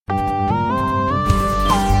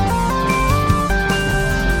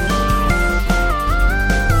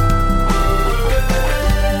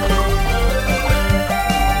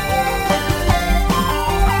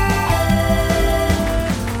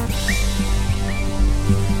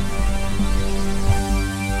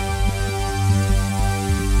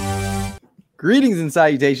Greetings and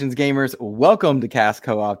salutations, gamers. Welcome to Cast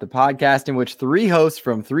Co-op, the podcast in which three hosts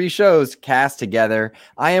from three shows cast together.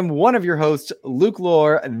 I am one of your hosts, Luke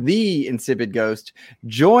Lore, the Insipid Ghost,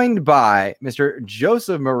 joined by Mr.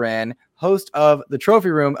 Joseph Moran, host of The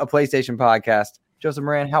Trophy Room, a PlayStation podcast. Joseph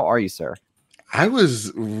Moran, how are you, sir? I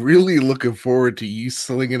was really looking forward to you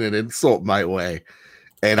slinging an insult my way,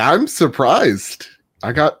 and I'm surprised.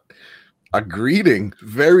 I got a greeting.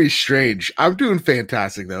 Very strange. I'm doing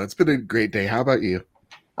fantastic, though. It's been a great day. How about you?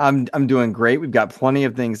 I'm doing great. We've got plenty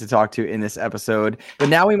of things to talk to in this episode, but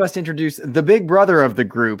now we must introduce the big brother of the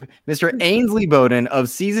group, Mr. Ainsley Bowden of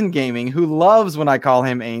Seasoned Gaming, who loves when I call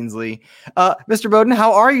him Ainsley. Mr. Bowden,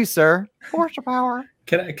 how are you, sir? Force of power.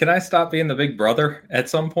 Can I stop being the big brother at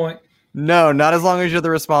some point? No, not as long as you're the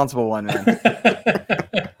responsible one, man.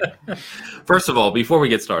 First of all, before we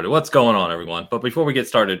get started, what's going on, everyone? But before we get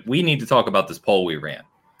started, we need to talk about this poll we ran,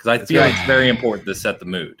 because I feel like it's very important to set the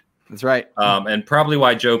mood. That's right. And probably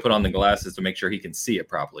why Joe put on the glasses to make sure he can see it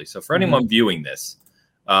properly. So for anyone viewing this,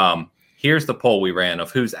 here's the poll we ran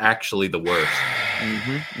of who's actually the worst.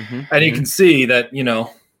 And you can see that,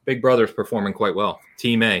 Big Brother's performing quite well.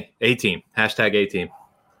 Team A-team, hashtag A-team.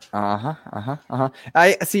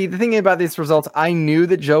 I see. The thing about these results, I knew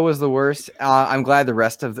that Joe was the worst. I'm glad the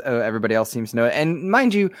rest of everybody else seems to know it. And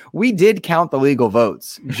mind you, we did count the legal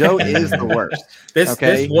votes. Joe is the worst. This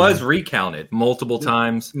was recounted multiple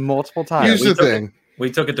times. Here's the thing.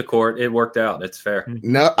 We took it to court. It worked out. It's fair.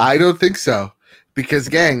 No, I don't think so. Because,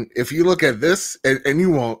 gang, if you look at this, and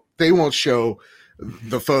they won't show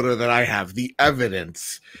the photo that I have, the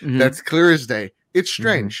evidence that's clear as day. It's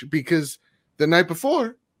strange because the night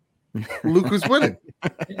before, Luke was winning.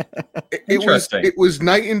 It was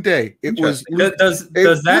night and day. It was. Does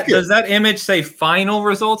that image say final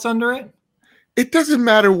results under it? It doesn't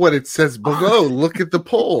matter what it says below. Look at the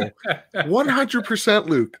poll. 100%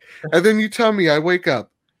 Luke. And then you tell me I wake up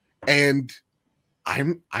and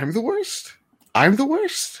I'm the worst. I'm the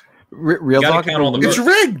worst. Real talk. It's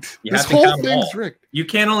rigged. This whole thing's rigged. You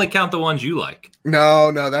can't only count the ones you like.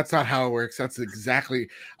 No, that's not how it works. That's exactly.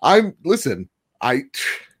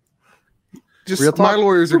 Just my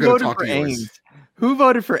lawyers are going to talk to yours. Who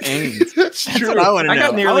voted for Ames? That's true. What I want to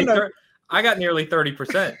know. I got nearly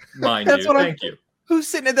 30%, mind you. Thank you. Who's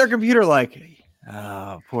sitting at their computer like,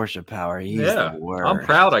 oh, Porsche Power, he's the worst. I'm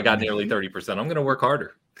proud I got nearly 30%. I'm going to work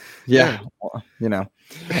harder. Yeah.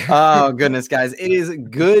 Oh, goodness, guys. It is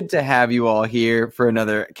good to have you all here for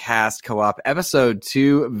another Cast Co-op episode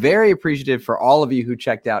 2. Very appreciative for all of you who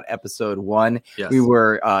checked out episode 1. Yes. We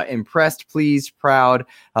were impressed, pleased, proud,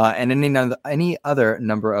 and any other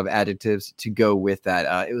number of adjectives to go with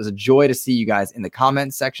that. It was a joy to see you guys in the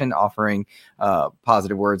comments section offering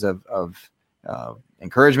positive words of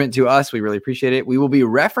encouragement to us. We really appreciate it. We will be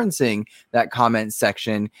referencing that comment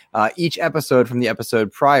section each episode from the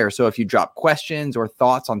episode prior. So if you drop questions or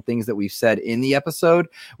thoughts on things that we've said in the episode,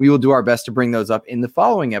 we will do our best to bring those up in the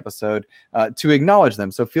following episode to acknowledge them.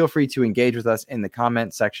 So feel free to engage with us in the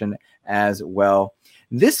comment section as well.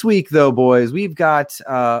 This week, though, boys, we've got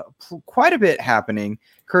quite a bit happening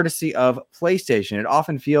courtesy of PlayStation. It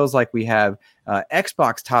often feels like we have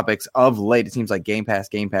Xbox topics of late. It seems like Game Pass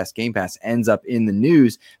ends up in the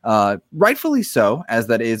news, rightfully so, as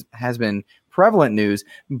that has been prevalent news.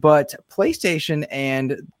 But PlayStation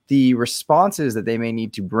and the responses that they may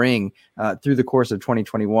need to bring through the course of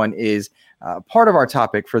 2021 is part of our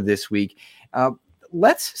topic for this week.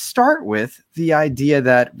 Let's start with the idea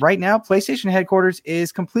that right now PlayStation headquarters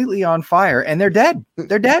is completely on fire and they're dead.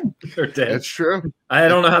 They're dead. That's true. I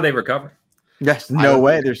don't know how they recover. Yes, no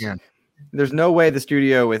way. There's no way the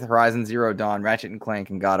studio with Horizon Zero Dawn, Ratchet and Clank,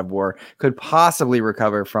 and God of War could possibly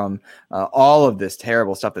recover from all of this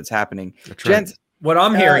terrible stuff that's happening. Gents, what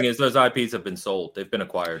I'm hearing is those IPs have been sold. They've been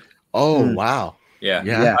acquired. Oh, wow.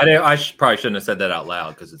 Yeah. I probably shouldn't have said that out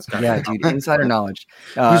loud because it's kind of dude, insider knowledge.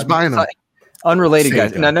 Who's buying them? Unrelated,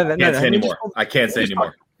 guys. No. I can't say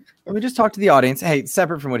anymore. Let me just talk to the audience. Hey,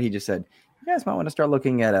 separate from what he just said, you guys might want to start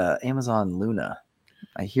looking at Amazon Luna.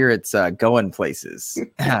 I hear it's going places.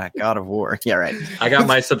 God of War. Yeah, right. I got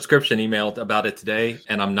my subscription emailed about it today,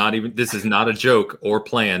 and this is not a joke or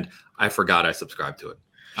planned. I forgot I subscribed to it.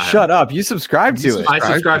 Shut up. You subscribed to it. I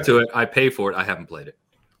subscribed to it. I pay for it. I haven't played it.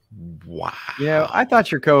 Wow. I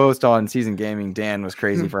thought your co-host on Season Gaming, Dan, was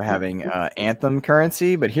crazy for having Anthem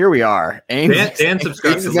currency, but here we are. Dan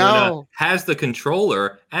subscribes to Luna, has the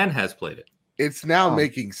controller, and has played it. It's now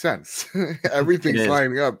making sense. Everything's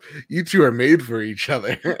lining up. You two are made for each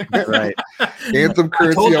other. Right. Anthem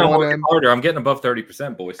currency on one end. Harder. I'm getting above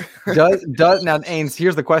 30%, boys. Does now, Ains,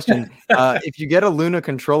 here's the question. If you get a Luna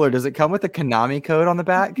controller, does it come with a Konami code on the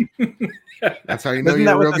back? That's how you know Isn't you're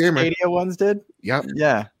that a real what the gamer. Stadia ones did? Yep.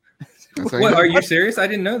 Yeah. What, are you serious? I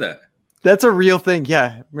didn't know that. That's a real thing.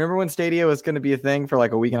 Yeah. Remember when Stadia was going to be a thing for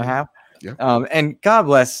like a week and a half? Yeah. And God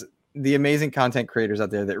bless the amazing content creators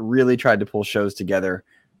out there that really tried to pull shows together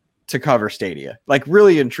to cover Stadia. Like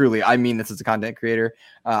really and truly, I mean this as a content creator.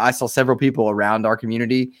 I saw several people around our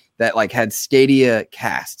community that like had Stadia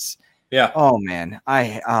casts. Yeah. Oh man,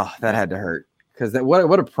 that had to hurt because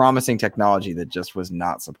what a promising technology that just was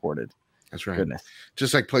not supported. That's right. Goodness.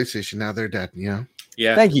 Just like PlayStation, now they're dead. Yeah.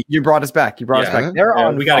 Yeah. Thank you. You brought us back. They're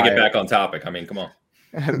on. We got to get back on topic. I mean, come on.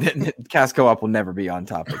 Cast Co-op will never be on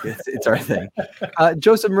topic. It's our thing.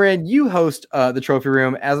 Joseph Moran, you host the Trophy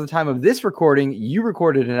Room. As of the time of this recording, you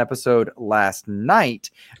recorded an episode last night.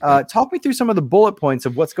 Talk me through some of the bullet points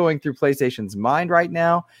of what's going through PlayStation's mind right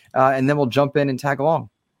now, and then we'll jump in and tag along.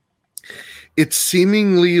 It's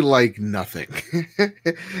seemingly like nothing.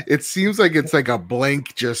 It seems like it's like a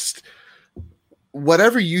blank, just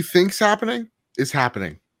whatever you think's happening is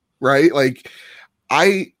happening, right? Like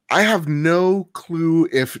I have no clue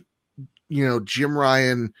if, Jim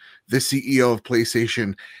Ryan, the CEO of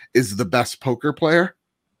PlayStation, is the best poker player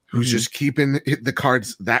who's just keeping the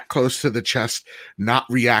cards that close to the chest, not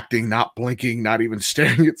reacting, not blinking, not even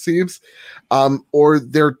staring, it seems, or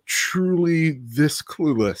they're truly this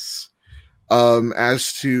clueless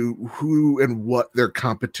as to who and what their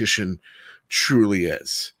competition truly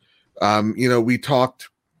is. We talked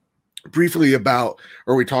briefly about,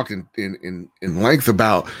 or we talked in length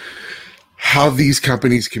about how these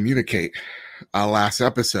companies communicate last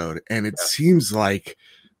episode, and it seems like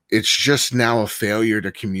it's just now a failure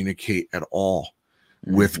to communicate at all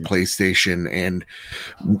with PlayStation. And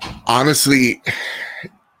honestly,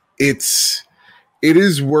 it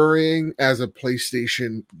is worrying as a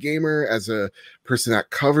PlayStation gamer, as a person that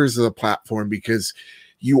covers the platform, because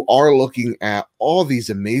you are looking at all these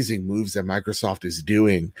amazing moves that Microsoft is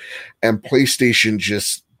doing, and PlayStation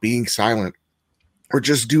just being silent or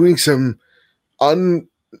just doing some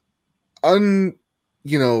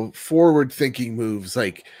forward thinking moves,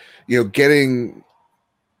 like, getting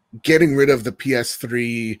rid of the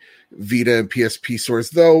PS3, Vita, and PSP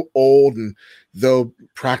stores, though old and though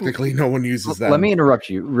practically no one uses them. Let me interrupt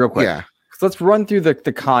you real quick. Yeah. So let's run through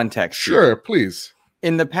the context. Sure, here. Please.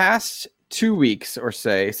 In the past 2 weeks or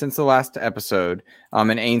say, since the last episode, and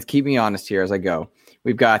Ains, keep me honest here as I go,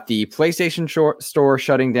 we've got the PlayStation store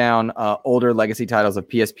shutting down older legacy titles of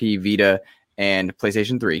PSP, Vita, and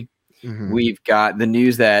PlayStation 3. Mm-hmm. We've got the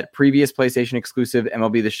news that previous PlayStation exclusive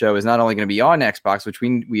MLB The Show is not only going to be on Xbox, which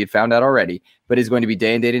we had found out already, but is going to be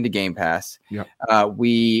day and date into Game Pass. Yep.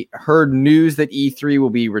 We heard news that E3 will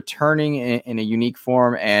be returning in a unique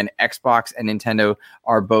form, and Xbox and Nintendo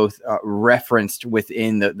are both referenced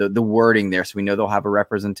within the wording there, so we know they'll have a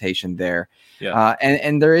representation there. Yeah.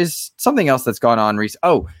 And there is something else that's gone on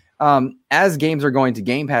recently. As games are going to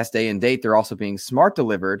Game Pass day and date, they're also being smart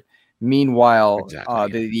delivered. Meanwhile,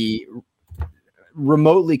 the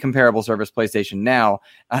remotely comparable service PlayStation Now,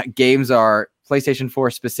 games are PlayStation 4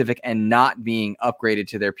 specific and not being upgraded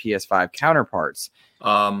to their PS5 counterparts.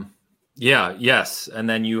 Yes. And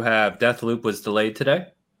then you have Deathloop was delayed today.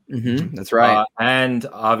 Mm-hmm, that's right. And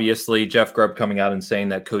obviously Jeff Grubb coming out and saying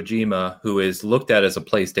that Kojima, who is looked at as a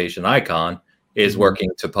PlayStation icon, is working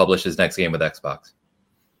to publish his next game with Xbox.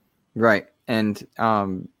 Right. And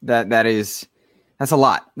that's a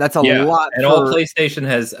lot. That's a lot. And all PlayStation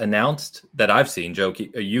has announced that I've seen, Joe,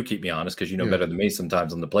 you keep me honest because you know better than me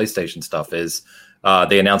sometimes on the PlayStation stuff, is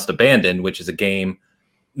they announced Abandoned, which is a game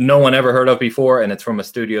no one ever heard of before, and it's from a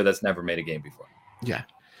studio that's never made a game before. Yeah.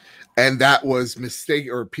 And that was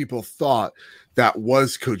or people thought that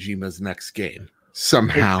was Kojima's next game.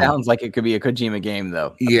 Somehow. It sounds like it could be a Kojima game,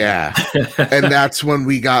 though. Yeah. And that's when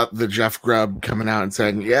we got the Jeff Grubb coming out and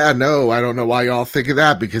saying, I don't know why y'all think of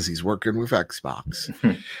that, because he's working with Xbox.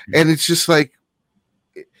 And it's just like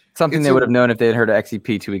something they would have known if they had heard of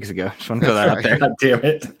XEP 2 weeks ago. Just want to throw that out there. God damn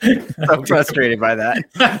it. So frustrated by that.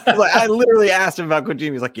 I literally asked him about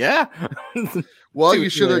Kojima. He's like, yeah. Well, you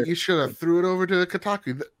should have threw it over to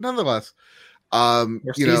Kotaku. Nonetheless. Or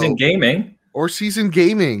Season Gaming. Or Season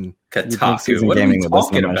Gaming. Kotaku. What are we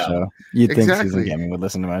talking about? You'd think Season Gaming would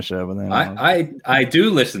listen to my show, but then I do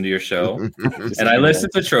listen to your show, and I listen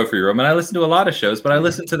to Trophy Room, and I listen to a lot of shows, but I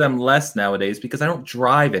listen to them less nowadays because I don't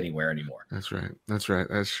drive anywhere anymore. That's right. That's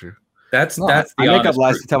true. That's No, that's the I make up honest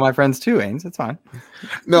lies truth. to tell my friends too, Ains. It's fine.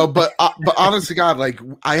 No, but honest to God, like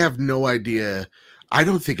I have no idea. I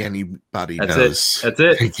don't think anybody That's knows. it. That's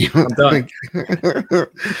it. Thank you. I'm done.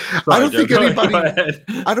 I don't think Joe. anybody. Go ahead.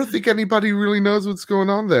 I don't think anybody really knows what's going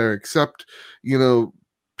on there, except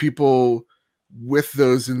people with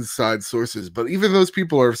those inside sources. But even those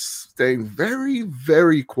people are staying very,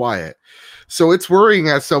 very quiet. So it's worrying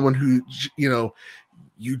as someone who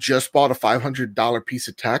you just bought a $500 piece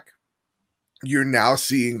of tech. You're now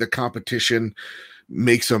seeing the competition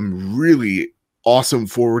make some really awesome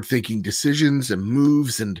forward-thinking decisions and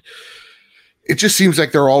moves, and it just seems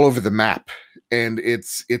like they're all over the map. And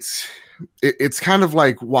it's kind of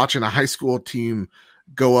like watching a high school team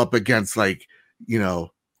go up against the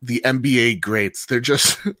NBA greats. They're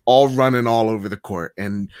just all running all over the court,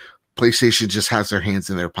 and PlayStation just has their hands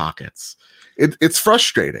in their pockets. It's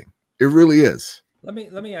frustrating. It really is. Let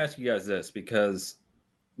me ask you guys this, because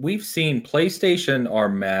we've seen PlayStation are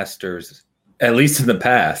masters, at least in the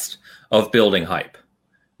past, of building hype.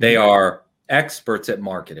 They are experts at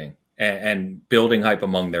marketing and building hype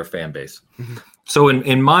among their fan base. So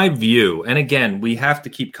in my view, and again, we have to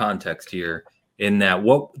keep context here in that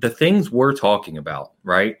what the things we're talking about,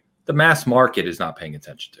 right? The mass market is not paying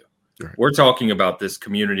attention to. Right. We're talking about this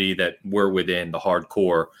community that we're within, the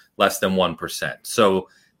hardcore, less than 1%. So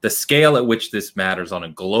the scale at which this matters on a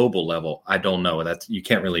global level, I don't know. You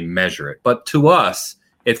can't really measure it. But to us,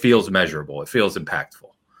 it feels measurable. It feels impactful.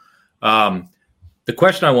 The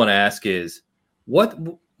question I want to ask is,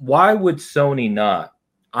 why would Sony not?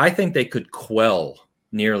 I think they could quell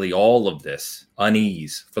nearly all of this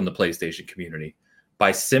unease from the PlayStation community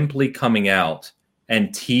by simply coming out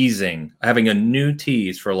and having a new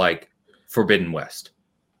tease for Forbidden West.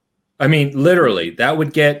 I mean, literally, that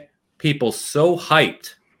would get people so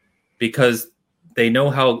hyped because they know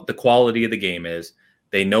how the quality of the game is.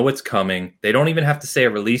 They know it's coming. They don't even have to say a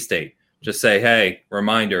release date. Just say, hey,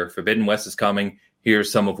 reminder, Forbidden West is coming.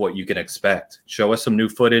 Here's some of what you can expect. Show us some new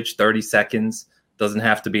footage, 30 seconds. Doesn't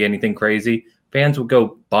have to be anything crazy. Fans would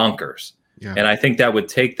go bonkers. Yeah. And I think that would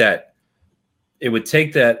take that. It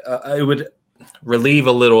would relieve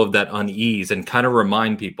a little of that unease and kind of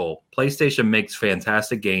remind people PlayStation makes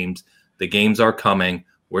fantastic games. The games are coming.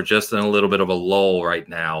 We're just in a little bit of a lull right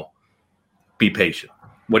now. Be patient.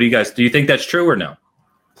 What do you think that's true or no?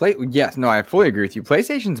 Yes, no, I fully agree with you.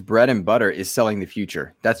 PlayStation's bread and butter is selling the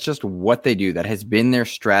future. That's just what they do. That has been their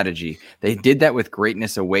strategy. They did that with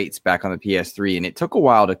Greatness Awaits back on the PS3, and it took a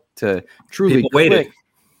while to truly click.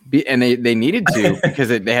 And they needed to because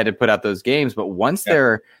they had to put out those games. But once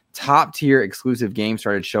their top tier exclusive games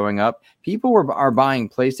started showing up, people are buying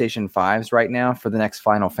PlayStation 5s right now for the next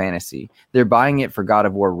Final Fantasy. They're buying it for God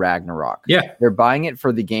of War Ragnarok. Yeah, they're buying it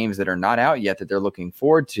for the games that are not out yet that they're looking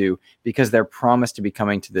forward to because they're promised to be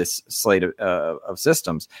coming to this slate of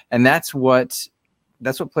systems. And that's what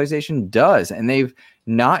PlayStation does. And they've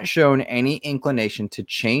not shown any inclination to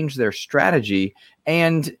change their strategy.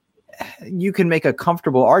 And you can make a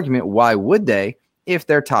comfortable argument. Why would they if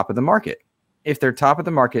they're top of the market? If they're top of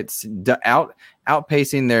the market,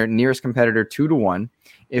 outpacing their nearest competitor 2-1,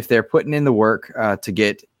 if they're putting in the work to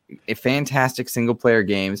get a fantastic single player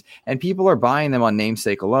games and people are buying them on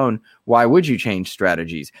namesake alone, why would you change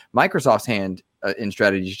strategies? Microsoft's hand in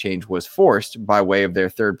strategy change was forced by way of their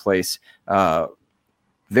third place,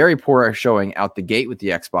 very poor showing out the gate with the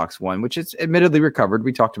Xbox One, which is admittedly recovered.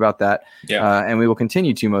 We talked about that, and we will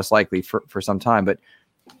continue to most likely for some time. But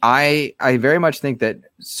I very much think that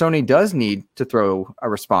Sony does need to throw a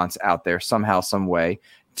response out there somehow, some way,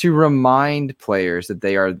 to remind players that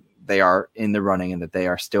they are in the running and that they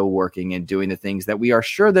are still working and doing the things that we are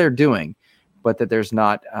sure they're doing, but that there's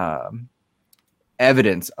not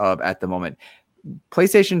evidence of at the moment.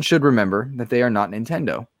 PlayStation should remember that they are not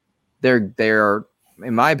Nintendo. They are,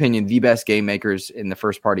 in my opinion, the best game makers in the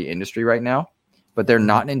first party industry right now, but they're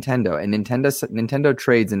not Nintendo, and Nintendo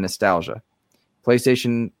trades in nostalgia.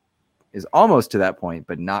 PlayStation is almost to that point,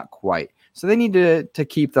 but not quite. So they need to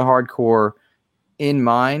keep the hardcore in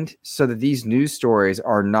mind so that these news stories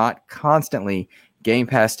are not constantly Game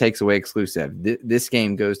Pass takes away exclusive. This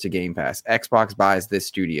game goes to Game Pass. Xbox buys this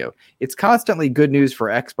studio. It's constantly good news for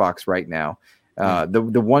Xbox right now. The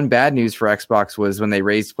one bad news for Xbox was when they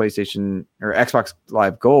raised PlayStation or Xbox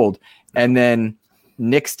Live Gold and then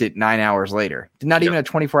nixed it 9 hours later. Not even a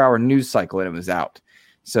 24-hour news cycle and it was out.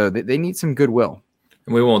 So they need some goodwill.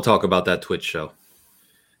 And we won't talk about that Twitch show.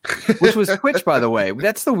 Which was Twitch, by the way.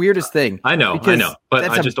 That's the weirdest thing. I know. But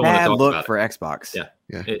I just don't want to talk about it. For Xbox.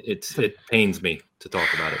 Yeah. It pains me to talk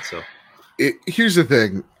about it. So here's the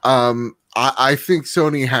thing. I think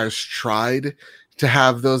Sony has tried to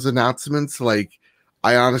have those announcements. Like,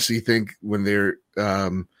 I honestly think when they're,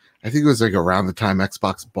 I think it was like around the time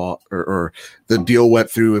Xbox bought or the deal went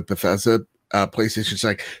through with Bethesda, PlayStation's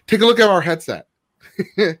like, take a look at our headset.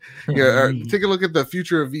 Take a look at the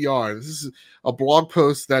future of VR. This is a blog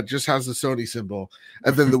post that just has the Sony symbol.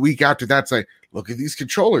 And then the week after that's like, look at these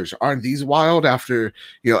controllers. Aren't these wild? After,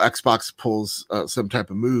 Xbox pulls some type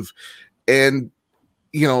of move. And,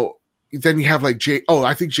 then you have like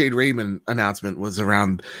I think Jade Raymond announcement was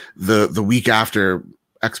around the week after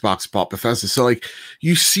Xbox bought Bethesda. So like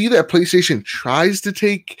you see that PlayStation tries to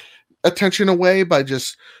take attention away by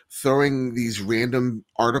just throwing these random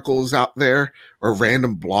articles out there or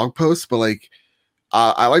random blog posts. But like,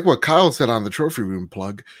 I like what Kyle said on the Trophy Room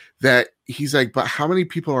plug, that he's like, but how many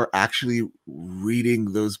people are actually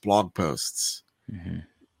reading those blog posts? Mm-hmm.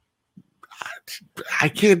 I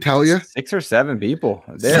can't tell you. 6 or 7 people.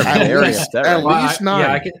 They're very upset. At least 9.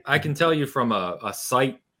 Yeah, I can tell you from a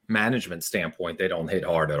site management standpoint, they don't hit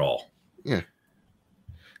hard at all. Yeah.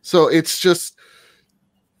 So it's just,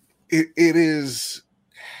 it is.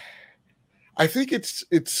 I think it's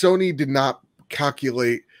Sony did not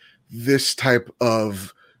calculate this type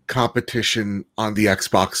of competition on the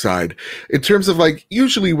Xbox side in terms of like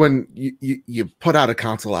usually when you put out a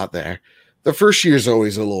console out there, the first year is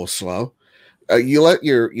always a little slow. You let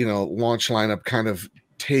your launch lineup kind of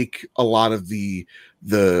take a lot of the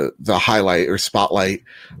highlight or spotlight,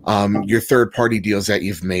 your third party deals that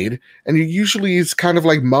you've made, and you usually it's kind of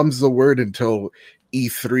like mums the word until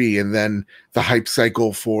E3, and then the hype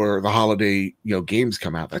cycle for the holiday games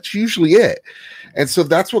come out. That's usually it. And so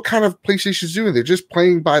that's what kind of PlayStation's doing. They're just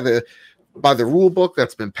playing by the rule book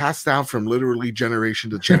that's been passed down from literally generation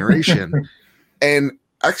to generation. And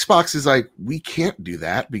Xbox is like, we can't do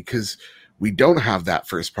that because we don't have that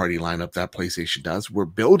first party lineup that PlayStation does. We're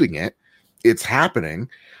building it. It's happening,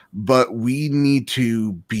 but we need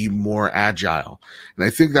to be more agile. And I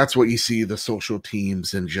think that's what you see the social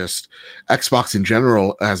teams and just Xbox in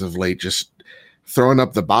general as of late, just throwing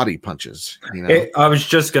up the body punches. I was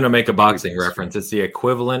just going to make a boxing reference. It's the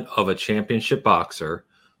equivalent of a championship boxer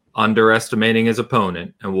underestimating his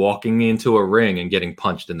opponent and walking into a ring and getting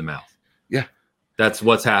punched in the mouth. Yeah. That's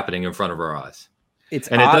what's happening in front of our eyes. It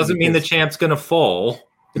doesn't mean the champ's going to fall.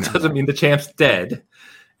 It doesn't mean the champ's dead.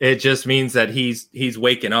 It just means that he's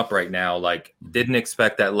waking up right now. Like, didn't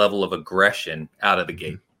expect that level of aggression out of the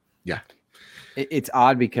gate. Yeah, it's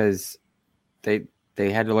odd because they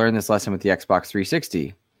had to learn this lesson with the Xbox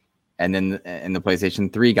 360, and then the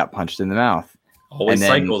PlayStation 3 got punched in the mouth. Always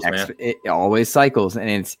cycles, man. It always cycles, and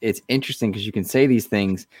it's interesting because you can say these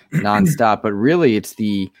things nonstop, but really it's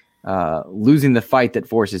the losing the fight that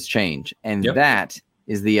forces change, and that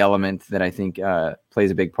is the element that I think plays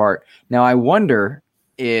a big part. Now, I wonder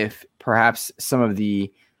if perhaps some of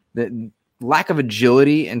the lack of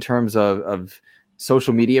agility in terms of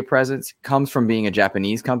social media presence comes from being a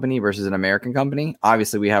Japanese company versus an American company.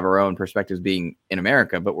 Obviously, we have our own perspectives being in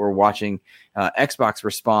America, but we're watching Xbox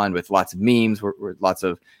respond with lots of memes, with lots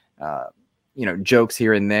of jokes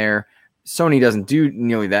here and there. Sony doesn't do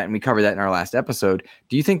nearly that, and we covered that in our last episode.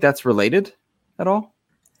 Do you think that's related at all?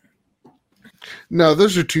 No,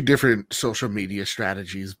 those are two different social media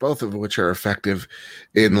strategies, both of which are effective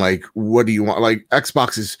in like, what do you want? Like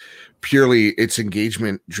Xbox is purely it's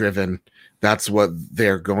engagement driven. That's what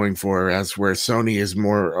they're going for, as where Sony is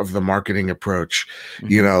more of the marketing approach,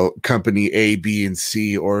 company A, B, and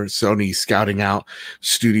C, or Sony scouting out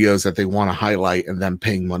studios that they want to highlight and then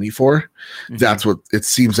paying money for. Mm-hmm. That's what it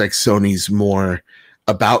seems like Sony's more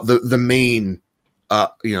about the main,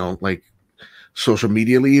 like social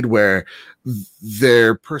media lead, where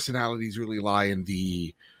their personalities really lie in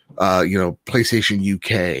the PlayStation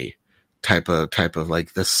UK type of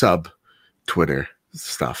like the sub Twitter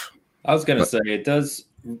stuff. I was going to say it does,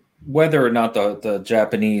 whether or not the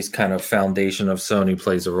Japanese kind of foundation of Sony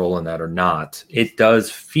plays a role in that or not, it does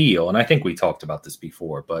feel, and I think we talked about this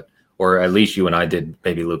before, or at least you and I did,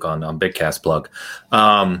 maybe Luke on Bigcast plug.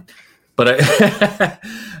 But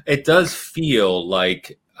it does feel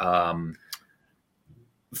like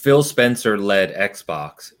Phil Spencer led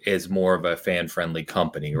Xbox is more of a fan-friendly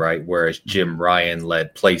company, right? Whereas Jim Ryan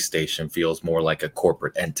led PlayStation feels more like a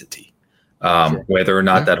corporate entity. Sure. Whether or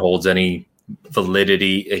not that holds any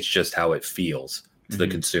validity, it's just how it feels to the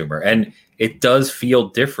consumer. And it does feel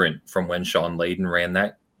different from when Sean Layden ran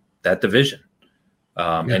that division.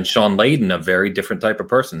 And Sean Layden, a very different type of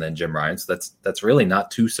person than Jim Ryan. So that's really not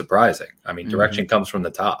too surprising. I mean, direction comes from the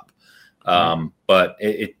top. But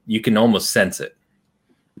you can almost sense it.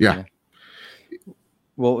 Yeah.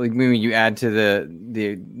 Well, like, when you add to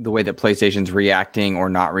the way that PlayStation's reacting or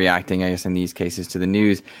not reacting, I guess in these cases, to the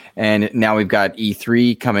news, and now we've got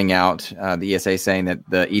E3 coming out. The ESA saying that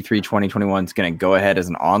the E3 2021 is going to go ahead as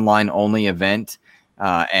an online only event,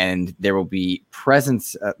 and there will be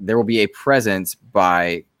presence. There will be a presence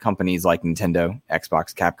by companies like Nintendo,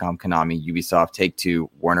 Xbox, Capcom, Konami, Ubisoft, Take-Two,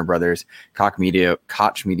 Warner Brothers, Koch Media.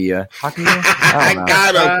 I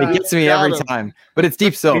don't know. It gets me every time, but it's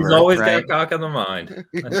Deep Silver. He's always right? got Koch on the mind.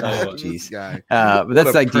 Oh, jeez. But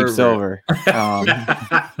that's like Deep Silver.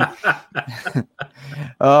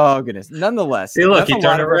 Oh goodness. Nonetheless, See, look, that's a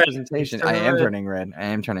lot of representation. I am turning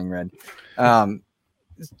red.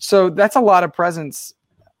 So that's a lot of presence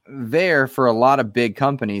there for a lot of big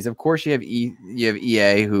companies. Of course, you have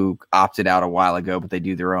EA, who opted out a while ago, but they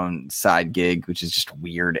do their own side gig, which is just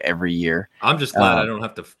weird every year. I'm just glad I don't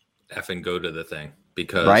have to effing go to the thing,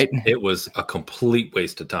 because it was a complete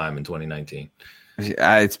waste of time in 2019.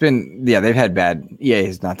 It's been, they've had bad. EA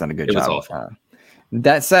has not done a good job. It was awful.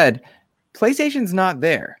 That said, PlayStation's not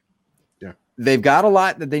there. They've got a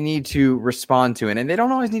lot that they need to respond to, and they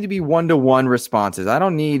don't always need to be one-to-one responses. I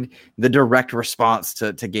don't need the direct response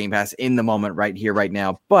to Game Pass in the moment, right here, right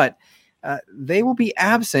now. But they will be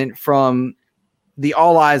absent from the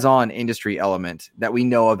all eyes on industry element that we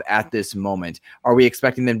know of at this moment. Are we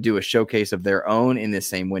expecting them to do a showcase of their own in the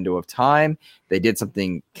same window of time? They did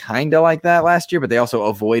something kind of like that last year, but they also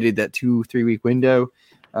avoided that 2-3 week window.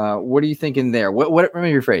 What are you thinking there? What? Let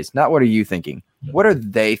me rephrase. Not what are you thinking? What are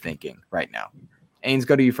they thinking right now? Ains,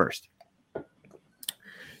 go to you first.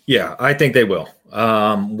 Yeah, I think they will.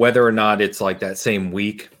 Whether or not it's like that same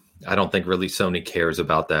week, I don't think really Sony cares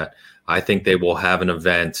about that. I think they will have an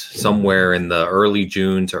event somewhere in the early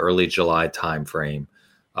June to early July timeframe,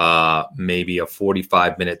 maybe a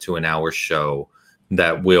 45-minute to an hour show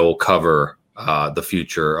that will cover the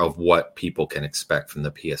future of what people can expect from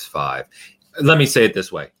the PS5. Let me say it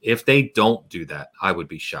this way. If they don't do that, I would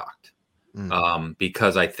be shocked.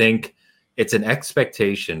 Because I think it's an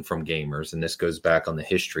expectation from gamers, and this goes back on the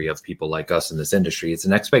history of people like us in this industry. It's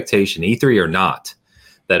an expectation, E3 or not,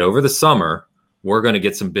 that over the summer, we're going to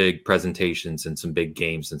get some big presentations and some big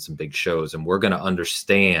games and some big shows, and we're going to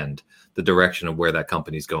understand the direction of where that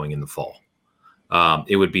company's going in the fall.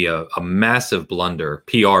 It would be a massive blunder,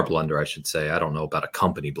 PR blunder, I should say. I don't know about a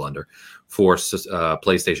company blunder for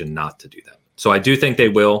PlayStation not to do that. So I do think they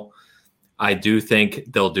will. I do think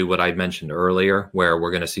they'll do what I mentioned earlier, where we're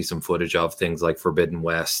going to see some footage of things like Forbidden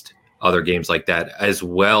West, other games like that, as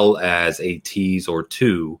well as a tease or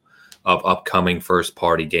two of upcoming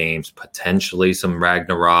first-party games, potentially some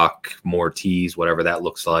Ragnarok, more tease, whatever that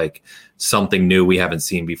looks like, something new we haven't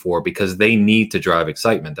seen before, because they need to drive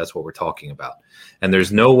excitement. That's what we're talking about. And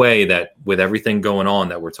there's no way that with everything going on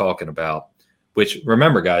that we're talking about, which,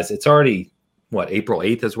 remember, guys, it's already... April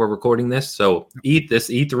 8th as we're recording this. So this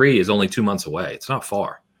E3 is only 2 months away. It's not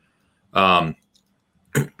far.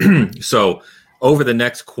 So over the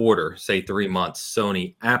next quarter, say 3 months,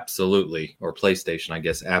 Sony absolutely, or PlayStation, I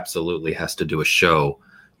guess, absolutely has to do a show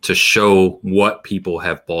to show what people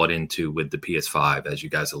have bought into with the PS5, as you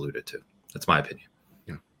guys alluded to. That's my opinion.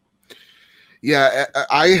 Yeah,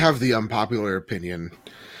 I have the unpopular opinion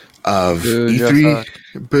of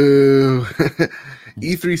E3. Boo.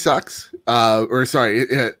 E3 sucks.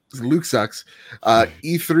 Luke sucks.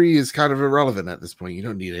 E3 is kind of irrelevant at this point. You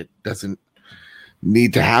don't need it. Doesn't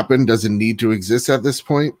need to happen. Doesn't need to exist at this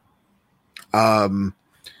point.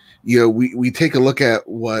 We take a look at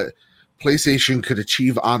what PlayStation could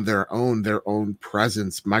achieve on their own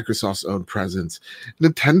presence, Microsoft's own presence,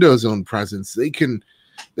 Nintendo's own presence. They can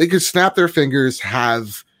snap their fingers,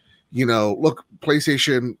 have, look,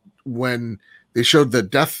 PlayStation, when they showed the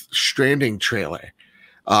Death Stranding trailer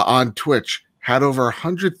on Twitch, had over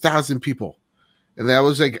 100,000 people. And that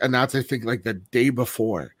was announced, I think, the day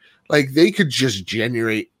before. They could just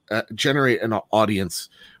generate an audience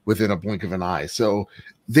within a blink of an eye. So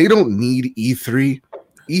they don't need E3.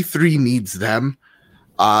 E3 needs them.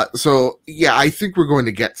 So yeah, I think we're going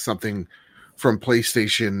to get something from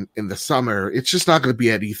PlayStation in the summer. It's just not going to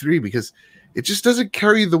be at E3 because it just doesn't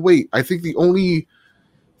carry the weight. I think the only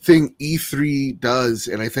thing E3 does,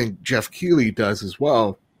 and I think Jeff Keighley does as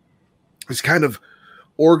well, is kind of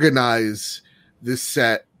organize this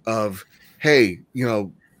set of, hey,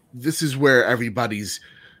 this is where everybody's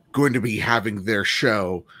going to be having their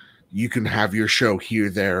show. You can have your show here,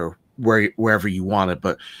 there, wherever you want it,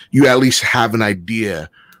 but you at least have an idea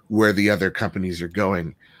where the other companies are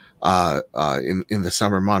going in the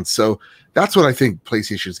summer months. So that's what I think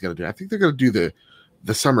PlayStation is going to do. I think they're going to do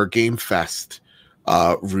the Summer Game Fest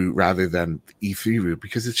route rather than E3 route,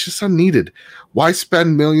 because it's just unneeded. Why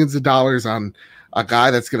spend millions of dollars on a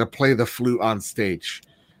guy that's going to play the flute on stage.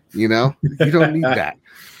 You know, you don't need that.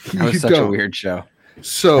 That was such a weird show.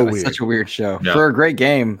 So weird. Such a weird show Yeah. for a great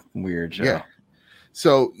game. Weird show. Yeah.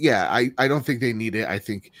 So yeah, I don't think they need it. I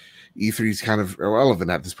think E3 is kind of irrelevant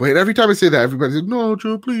at this point. And every time I say that, everybody's like, "No,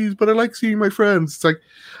 Joe, please." But I like seeing my friends. It's like,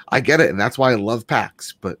 I get it, and that's why I love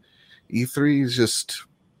PAX. But E3 is just,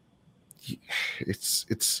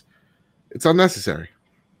 it's unnecessary.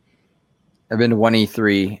 I've been to one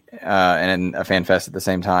E3 and a Fan Fest at the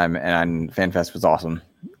same time, and Fan Fest was awesome,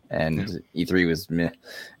 and E3 was meh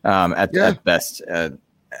at best.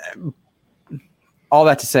 All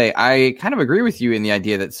that to say, I kind of agree with you in the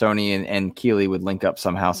idea that Sony and Keighley would link up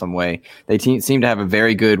somehow, some way. They seem to have a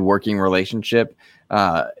very good working relationship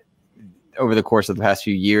over the course of the past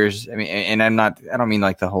few years. I mean, and I don't mean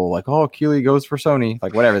like the whole like, oh, Keighley goes for Sony,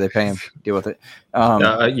 like whatever, they pay him, deal with it.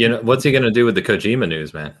 You know, what's he going to do with the Kojima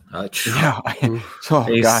news, man? Gosh.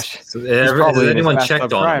 Has anyone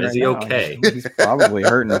checked on him? Is he okay? He's probably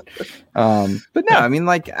hurting. But no, I mean,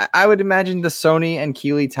 like, I would imagine the Sony and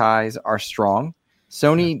Keighley ties are strong.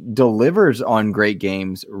 Sony delivers on great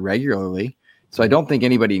games regularly, so I don't think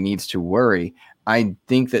anybody needs to worry. I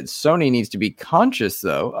think that Sony needs to be conscious,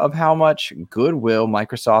 though, of how much goodwill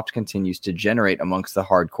Microsoft continues to generate amongst the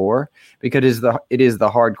hardcore, because it is the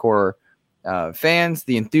hardcore fans,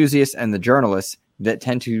 the enthusiasts, and the journalists that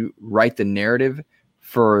tend to write the narrative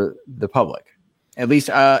for the public, at least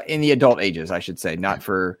in the adult ages, I should say, not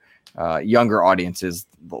for younger audiences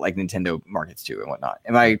like Nintendo markets to and whatnot.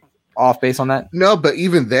 Am I off base on that? No, but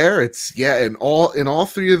even there, it's in all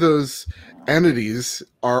three of those entities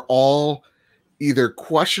are all either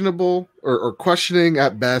questionable or questioning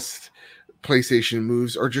at best PlayStation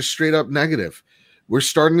moves, or just straight up negative. We're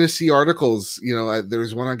starting to see articles. You know, there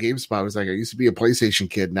was one on GameSpot. It was like, I used to be a PlayStation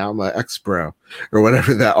kid, now I'm an X-Bro, or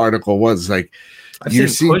whatever that article was. Like, I've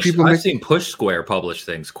seen Push Square publish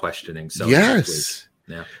things questioning. So yes,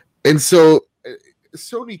 yeah, and so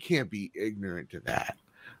Sony can't be ignorant to that.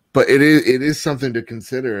 But it is something to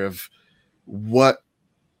consider of what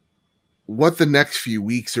the next few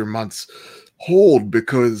weeks or months hold,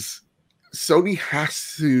 because Sony has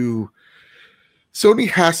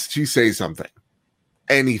to say something,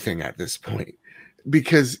 anything at this point,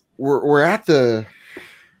 because we're at the,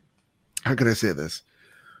 how can I say this?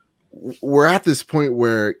 We're at this point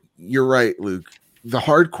where you're right, Luke. The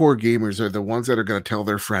hardcore gamers are the ones that are going to tell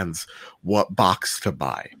their friends what box to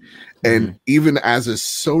buy. And even as a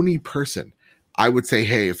Sony person, I would say,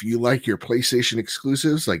 hey, if you like your PlayStation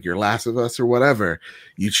exclusives, like your Last of Us or whatever,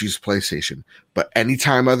 you choose PlayStation. But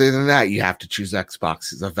anytime other than that, you have to choose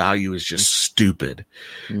Xbox. The value is just stupid.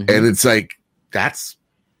 And it's like, that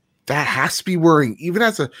has to be worrying. Even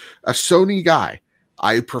as a Sony guy,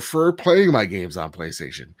 I prefer playing my games on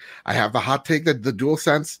PlayStation. I have the hot take that the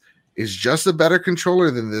DualSense is just a better controller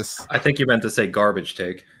than this. I think you meant to say garbage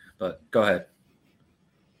take, but go ahead.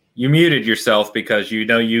 You muted yourself because you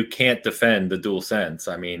know you can't defend the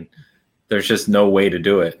DualSense. I mean, there's just no way to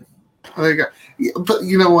do it. But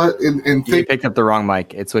you know what? And you picked up the wrong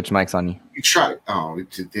mic. It switched mics on you. You tried. Oh, it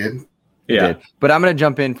did? Yeah. It did. But I'm going to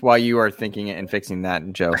jump in while you are thinking it and fixing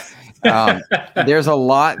that, Joe. There's a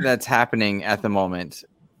lot that's happening at the moment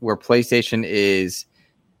where PlayStation is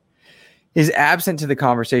absent to the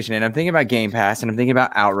conversation. And I'm thinking about Game Pass, and I'm thinking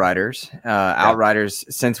about Outriders. Outriders,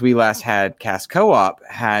 since we last had Cast Co-op,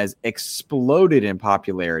 has exploded in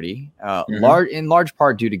popularity, in large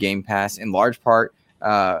part due to Game Pass, in large part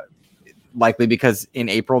likely because in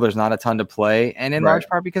April there's not a ton to play, and in large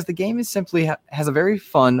part because the game is simply has a very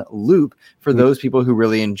fun loop for those people who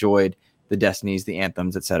really enjoyed the Destinies, the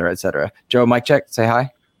Anthems, et cetera, et cetera. Joe, mic check, say hi.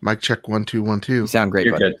 Mic check 1 2 1 2. You sound great,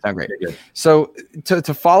 You're buddy. good. Sound great. You're good. So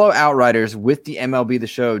to follow Outriders with the MLB The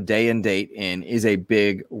Show day and date in is a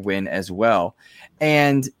big win as well.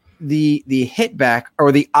 And the hitback,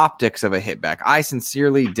 or the optics of a hitback, I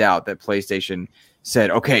sincerely doubt that PlayStation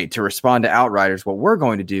said, okay, to respond to Outriders, what we're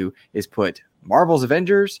going to do is put Marvel's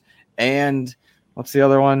Avengers and what's the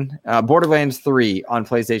other one? Borderlands 3 on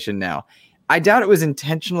PlayStation Now. I doubt it was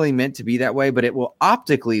intentionally meant to be that way, but it will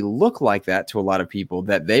optically look like that to a lot of people,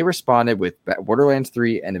 that they responded with Borderlands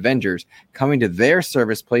 3 and Avengers coming to their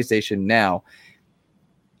service, PlayStation Now.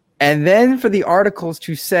 And then for the articles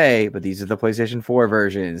to say, but these are the PlayStation 4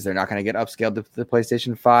 versions. They're not going to get upscaled to the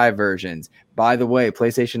PlayStation 5 versions. By the way,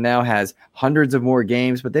 PlayStation Now has hundreds of more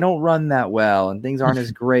games, but they don't run that well, and things aren't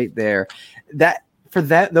as great there.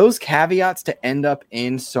 Those caveats to end up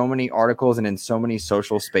in so many articles and in so many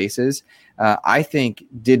social spaces, I think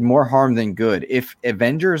did more harm than good. If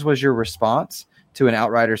Avengers was your response to an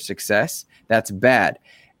Outriders success, that's bad.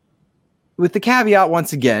 With the caveat,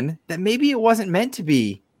 once again, that maybe it wasn't meant to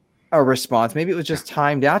be a response. Maybe it was just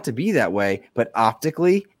timed out to be that way, but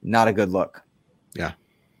optically, not a good look. Yeah.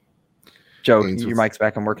 Joe, your mic's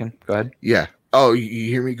back and working. Go ahead. Yeah. Oh, you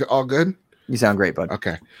hear me all good? You sound great, bud.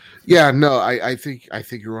 Okay. Yeah, no, I think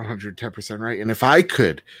you're 110% right. And if I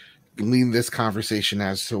could lean this conversation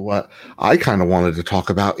as to what I kind of wanted to talk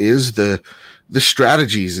about is the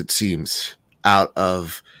strategies, it seems, out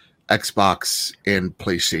of Xbox and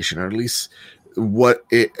PlayStation, or at least what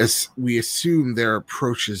we assume their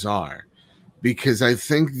approaches are. Because I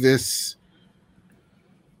think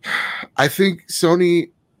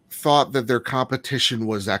Sony thought that their competition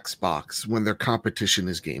was Xbox when their competition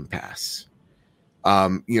is Game Pass.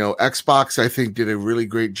 Xbox, I think, did a really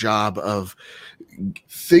great job of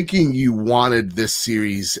thinking you wanted this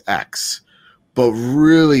Series X, but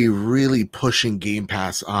really, really pushing Game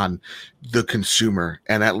Pass on the consumer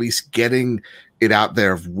and at least getting it out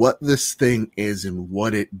there of what this thing is and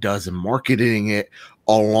what it does and marketing it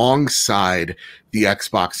alongside the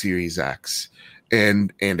Xbox Series X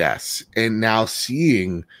and S. And now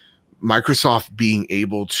seeing Microsoft being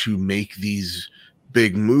able to make these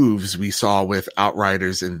big moves we saw with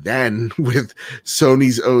Outriders, and then with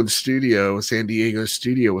Sony's own studio, San Diego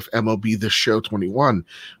studio, with MLB The Show 21,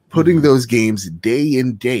 putting those games day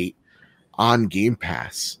and date on Game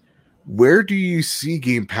Pass. Where do you see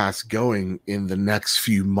Game Pass going in the next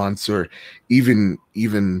few months, or even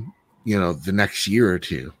the next year or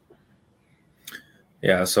two?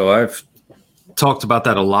 Yeah, so I've talked about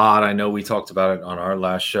that a lot. I know we talked about it on our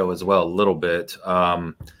last show as well, a little bit.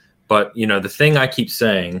 But, the thing I keep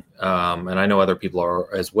saying, and I know other people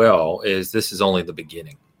are as well, is this is only the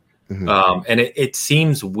beginning. Mm-hmm. And it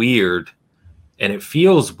seems weird and it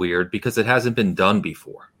feels weird because it hasn't been done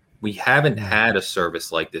before. We haven't had a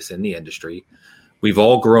service like this in the industry. We've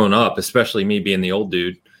all grown up, especially me being the old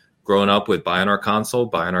dude, growing up with buying our console,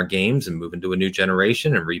 buying our games, and moving to a new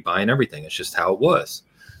generation and rebuying everything. It's just how it was.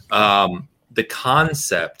 The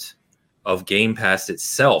concept of Game Pass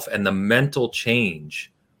itself and the mental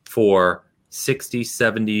change for 60,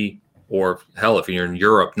 70, or hell, if you're in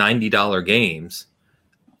Europe, $90 games,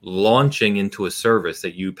 launching into a service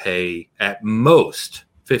that you pay at most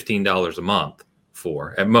 $15 a month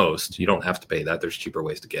for, at most, you don't have to pay that, there's cheaper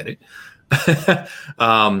ways to get it,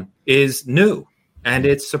 is new, and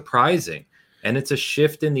it's surprising, and it's a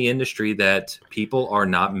shift in the industry that people are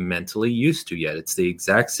not mentally used to yet. It's the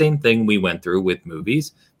exact same thing we went through with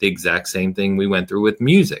movies, the exact same thing we went through with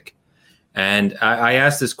music. And I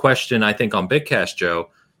asked this question, I think on Bitcast,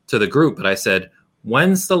 Joe, to the group, but I said,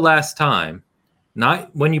 when's the last time,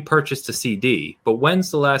 not when you purchased a CD, but when's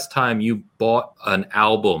the last time you bought an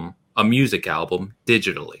album, a music album,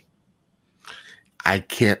 digitally? I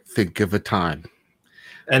can't think of a time.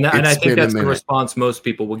 And I think that's the response most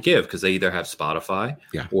people would give, because they either have Spotify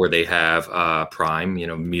or they have Prime,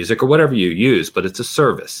 music or whatever you use, but it's a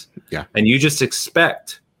service. Yeah. And you just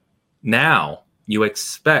expect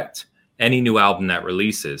any new album that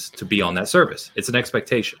releases to be on that service. It's an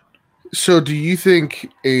expectation. So do you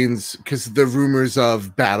think, Ains, because the rumors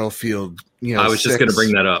of Battlefield, I was just going to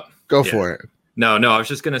bring that up. Go for it. No, I was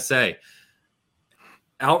just going to say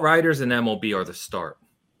Outriders and MLB are the start.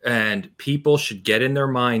 And people should get in their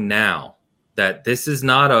mind now that this is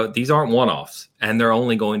these aren't one-offs, and they're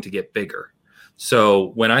only going to get bigger.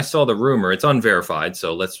 So when I saw the rumor, it's unverified,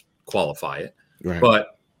 so let's qualify it. Right.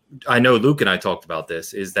 But I know Luke and I talked about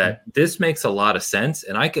this, is that this makes a lot of sense,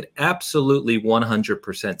 and I could absolutely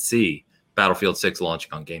 100% see Battlefield 6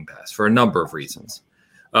 launching on Game Pass for a number of reasons.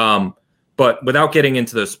 But without getting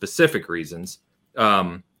into those specific reasons,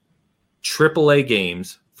 AAA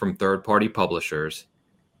games from third-party publishers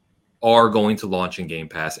are going to launch in Game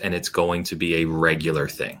Pass, and it's going to be a regular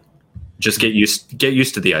thing. Just get used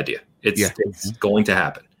to the idea. It's going to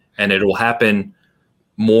happen, and it will happen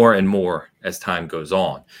more and more as time goes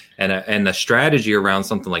on. And the strategy around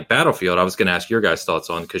something like Battlefield, I was going to ask your guys' thoughts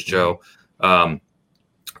on, because Joe,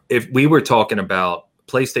 if we were talking about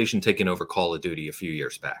PlayStation taking over Call of Duty a few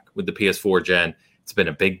years back with the PS4 gen, it's been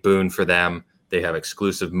a big boon for them. They have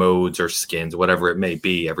exclusive modes or skins, whatever it may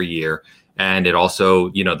be, every year. And it also,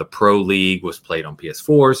 the Pro League was played on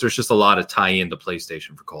PS4s. There's just a lot of tie-in to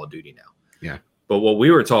PlayStation for Call of Duty now. Yeah. But what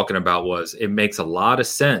we were talking about was it makes a lot of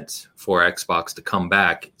sense for Xbox to come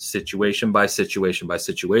back situation by situation by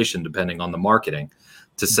situation, depending on the marketing,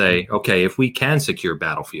 to say, okay, if we can secure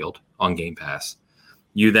Battlefield on Game Pass,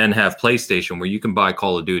 you then have PlayStation where you can buy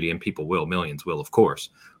Call of Duty, and people will, millions will, of course,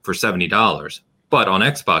 for $70. But on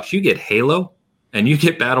Xbox, you get Halo and you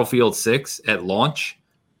get Battlefield 6 at launch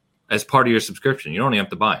as part of your subscription. You don't even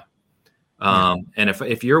have to buy. And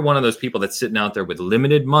if you're one of those people that's sitting out there with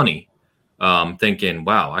limited money, thinking,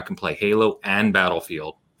 wow, I can play Halo and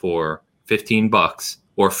Battlefield for $15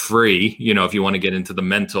 or free, if you want to get into the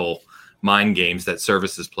mental mind games that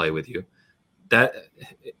services play with you,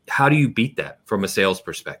 how do you beat that from a sales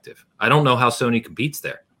perspective? I don't know how Sony competes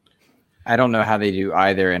there. I don't know how they do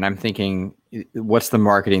either. And I'm thinking, what's the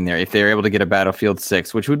marketing there? If they're able to get a Battlefield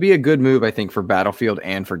 6, which would be a good move, I think, for Battlefield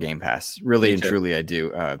and for Game Pass. Really and truly, I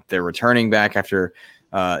do. They're returning back after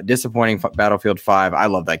disappointing Battlefield 5. I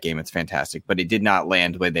love that game. It's fantastic. But it did not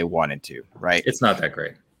land the way they wanted to, right? It's not that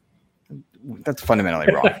great. That's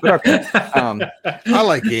fundamentally wrong. But okay. I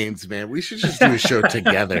like games, man. We should just do a show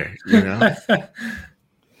together,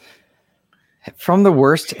 From the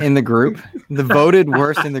worst in the group, the voted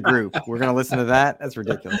worst in the group. We're going to listen to that. That's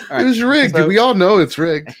ridiculous. All right. It was rigged. We all know it's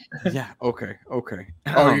rigged. Yeah. Okay. Oh,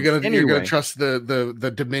 you're gonna trust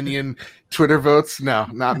the Dominion Twitter votes? No,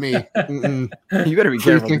 not me. You better be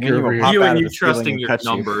careful. You and you trusting your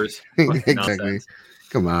numbers. Exactly.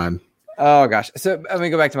 Come on. Oh gosh. So let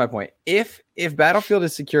me go back to my point. If Battlefield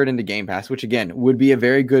is secured into Game Pass, which again would be a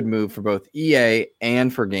very good move for both EA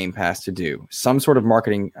and for Game Pass to do some sort of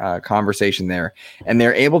marketing conversation there, and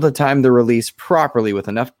they're able to time the release properly with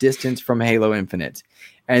enough distance from Halo Infinite,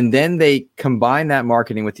 and then they combine that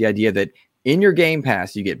marketing with the idea that in your Game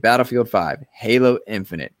Pass you get Battlefield 5, Halo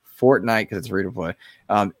Infinite, Fortnite because it's free to play,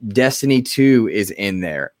 Destiny 2 is in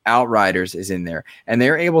there, Outriders is in there, and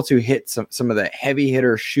they're able to hit some of the heavy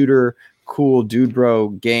hitter shooter cool dude bro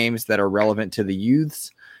games that are relevant to the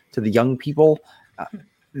youths, to the young people.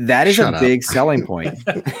 That is a big selling point.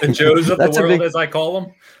 The Joes of the world, as I call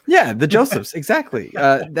them. Yeah, the Josephs, exactly.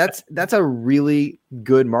 That's a really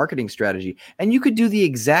good marketing strategy. And you could do the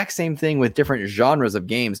exact same thing with different genres of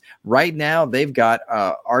games. Right now, they've got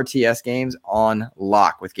RTS games on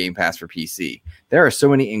lock with Game Pass for PC. There are so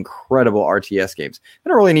many incredible RTS games. They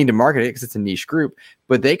don't really need to market it because it's a niche group,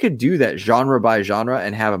 but they could do that genre by genre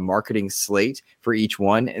and have a marketing slate for each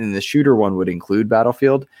one. And the shooter one would include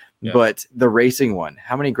Battlefield. Yeah. But the racing one,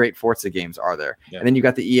 how many great Forza games are there? Yeah. And then you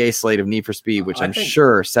got the EA slate of Need for Speed, which I'm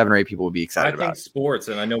sure 7 or 8 people will be excited about. I think sports,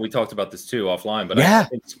 and I know we talked about this too offline, but I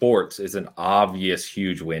think sports is an obvious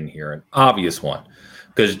huge win here, an obvious one.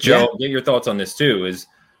 Because Joe, get your thoughts on this too, is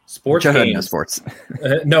sports games. No sports.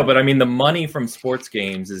 No, but I mean the money from sports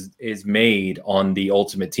games is made on the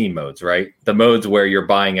Ultimate Team modes, right? The modes where you're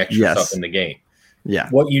buying extra stuff in the game. Yeah.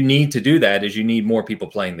 What you need to do that is you need more people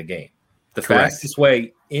playing the game. The fastest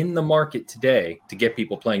way in the market today to get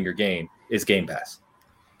people playing your game is Game Pass.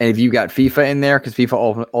 And if you got FIFA in there, because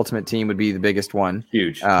FIFA Ultimate Team would be the biggest one.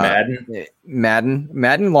 Huge.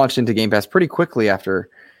 Madden launched into Game Pass pretty quickly after.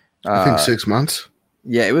 I think 6 months.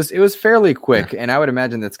 Yeah, it was fairly quick, and I would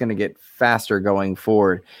imagine that's going to get faster going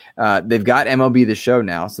forward. They've got MLB The Show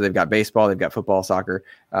now, so they've got baseball, they've got football, soccer,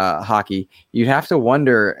 hockey. You'd have to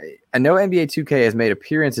wonder. I know NBA 2K has made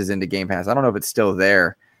appearances into Game Pass. I don't know if it's still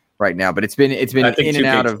there right now, but it's been I think in and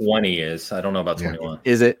out of 20 is. I don't know about 21.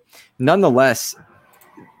 Is it? Nonetheless,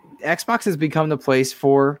 Xbox has become the place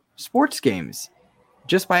for sports games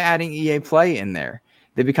just by adding EA Play in there.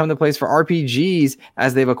 They become the place for RPGs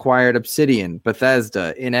as they've acquired Obsidian,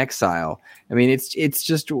 Bethesda, In Exile. I mean, it's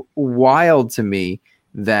just wild to me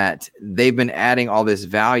that they've been adding all this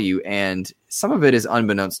value, and some of it is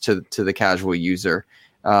unbeknownst to the casual user.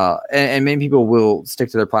 And many people will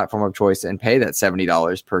stick to their platform of choice and pay that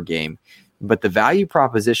 $70 per game. But the value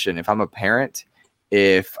proposition, if I'm a parent,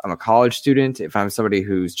 if I'm a college student, if I'm somebody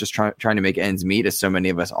who's just trying to make ends meet, as so many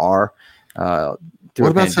of us are, what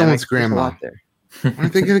about someone's grandma?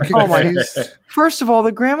 Aren't they going to get confused? First of all,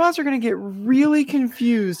 the grandmas are going to get really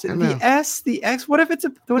confused. The S, the X. What if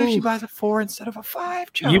she buys a 4 instead of a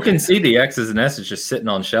 5? Joe? You can see the X's and S's just sitting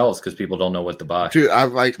on shelves because people don't know what to buy. Dude,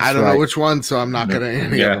 I don't know which one, so I'm not going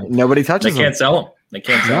to. Yeah, nobody touches them. They can't sell them. They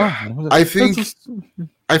can't sell them. I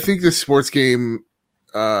think the sports game.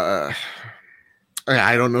 I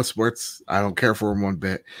don't know sports. I don't care for them one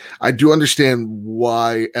bit. I do understand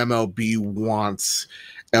why MLB wants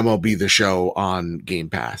MLB The Show on Game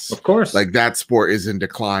Pass. Of course. Like, that sport is in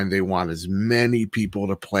decline. They want as many people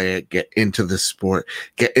to play it, get into the sport,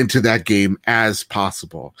 get into that game as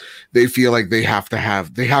possible. They feel like they have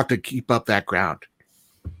to keep up that ground.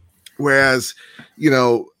 Whereas,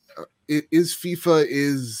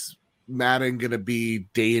 is Madden going to be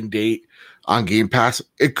day and date on Game Pass?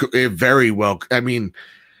 It very well. I mean,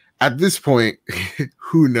 at this point,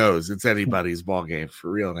 who knows? It's anybody's ball game for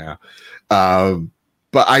real now.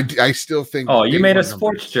 But I still think. Oh, you made a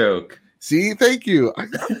sports joke. See, thank you.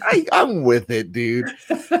 I'm with it, dude.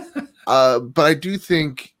 But I do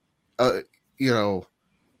think,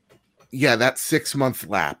 yeah, that 6-month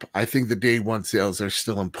lap. I think the day one sales are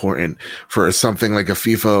still important for something like a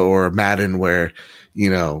FIFA or a Madden where,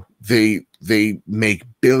 they make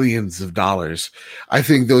billions of dollars. I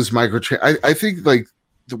think those I think like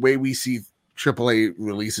the way we see AAA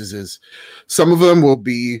releases is some of them will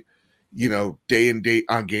be, day and date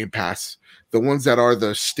on Game Pass. The ones that are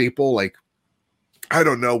the staple, like, I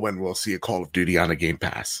don't know when we'll see a Call of Duty on a Game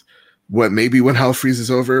Pass. Maybe when Hell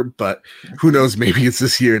freezes over, but who knows? Maybe it's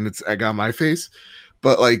this year and it's egg on my face.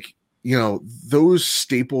 But like, those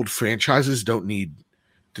stapled franchises don't need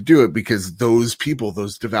to do it because those people,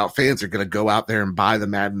 those devout fans, are going to go out there and buy the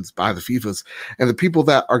Maddens, buy the FIFAs, and the people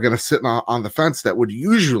that are going to sit on the fence that would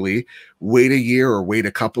usually wait a year or wait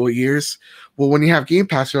a couple of years. Well, when you have Game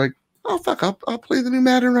Pass, you're like, oh fuck, I'll play the new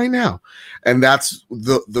Madden right now, and that's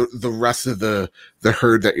the rest of the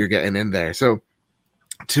herd that you're getting in there. So,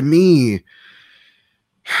 to me,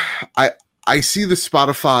 I see the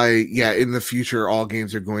Spotify. Yeah, in the future, all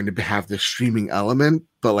games are going to have the streaming element,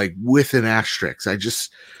 but like with an asterisk.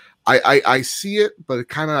 I see it, but it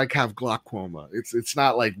kind of like have glaucoma. It's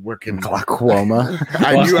not like working glaucoma.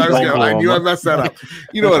 I knew I messed that up.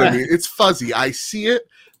 You know what I mean? It's fuzzy. I see it.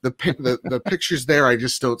 The picture's there. I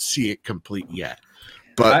just don't see it complete yet,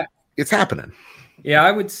 but it's happening. Yeah,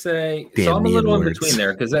 I would say. So I'm a little in between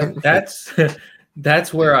there because that's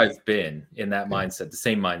that's where I've been in that mindset, the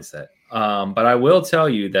same mindset. But I will tell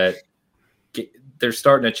you that they're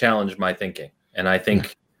starting to challenge my thinking, and I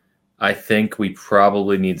think we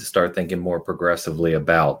probably need to start thinking more progressively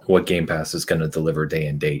about what Game Pass is going to deliver day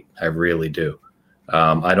and date. I really do.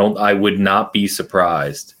 I would not be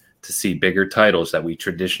surprised to see bigger titles that we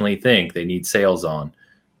traditionally think they need sales on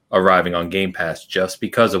arriving on Game Pass just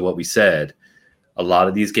because of what we said. A lot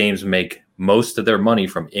of these games make most of their money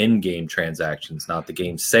from in-game transactions, not the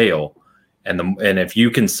game sale. And if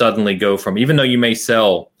you can suddenly go from, even though you may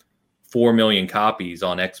sell 4 million copies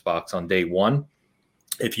on Xbox on day one,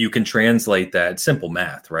 if you can translate that, simple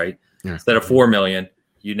math, right? Yeah. Instead of 4 million,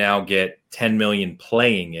 you now get 10 million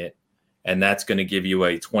playing it. And that's going to give you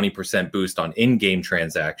a 20% boost on in-game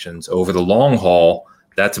transactions. Over the long haul,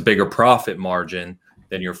 that's a bigger profit margin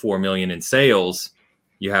than your 4 million in sales.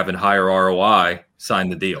 You have a higher ROI,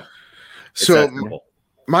 sign the deal. It's so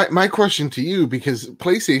my question to you, because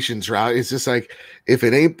PlayStation's route is just like, if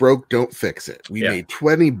it ain't broke, don't fix it. We made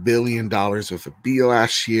 $20 billion with a B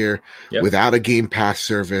last year without a Game Pass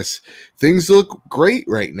service. Things look great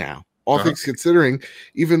right now. All things considering,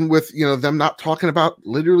 even with them not talking about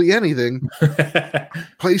literally anything,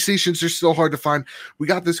 PlayStations are still hard to find. We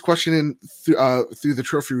got this question in through the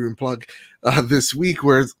Trophy Room plug this week,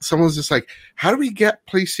 where someone was just like, "How do we get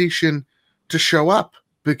PlayStation to show up?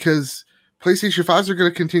 Because PlayStation 5s are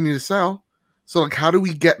going to continue to sell. So, like, how do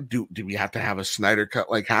we get? Do we have to have a Snyder Cut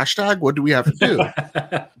like hashtag? What do we have to do?"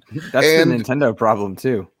 That's the Nintendo problem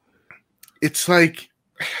too. It's like,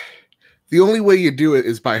 the only way you do it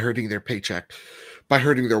is by hurting their paycheck, by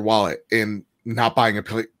hurting their wallet, and not buying a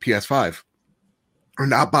PS5 or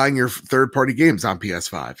not buying your third-party games on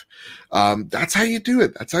PS5. That's how you do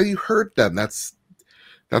it. That's how you hurt them. That's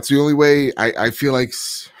the only way I feel like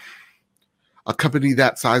a company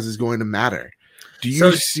that size is going to matter. Do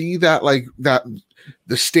you see that, like, that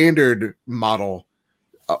the standard model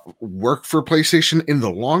work for PlayStation in the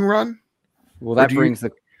long run? Well, that brings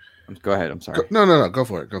the... Go ahead. I'm sorry. No. Go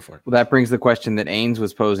for it. Well, that brings the question that Ains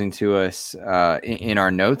was posing to us in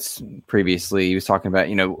our notes previously. He was talking about,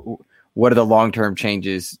 what are the long-term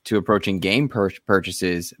changes to approaching game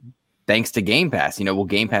purchases thanks to Game Pass? Will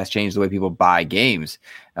Game Pass change the way people buy games?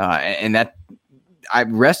 And that, I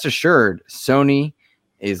rest assured, Sony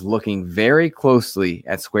is looking very closely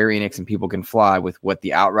at Square Enix and People Can Fly with what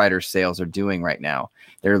the Outriders sales are doing right now.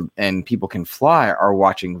 And People Can Fly are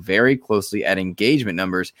watching very closely at engagement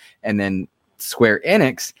numbers. And then Square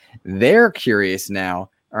Enix, they're curious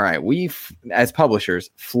now. All right, we've, as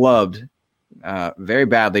publishers, flubbed very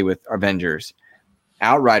badly with Avengers.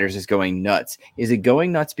 Outriders is going nuts. Is it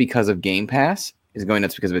going nuts because of Game Pass? Is it going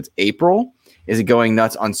nuts because of its April? Is it going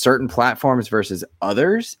nuts on certain platforms versus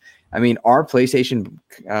others? I mean, are PlayStation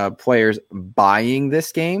players buying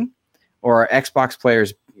this game, or are Xbox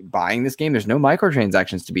players buying this game? There's no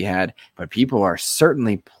microtransactions to be had, but people are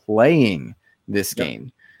certainly playing this game.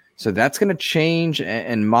 So that's going to change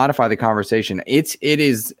and modify the conversation. It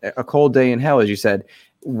is a cold day in hell, as you said,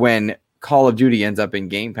 when Call of Duty ends up in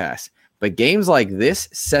Game Pass. But games like this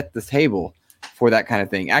set the table for that kind of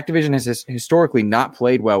thing. Activision has historically not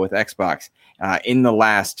played well with Xbox in the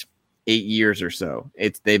last 8 years or so.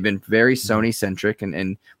 They've been very Sony centric and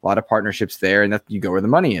a lot of partnerships there, and that you go where the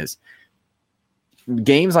money is.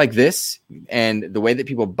 Games like this and the way that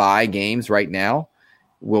people buy games right now,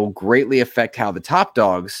 will greatly affect how the top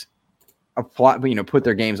dogs apply, put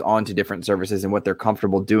their games onto different services and what they're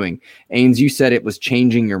comfortable doing. Ains, you said it was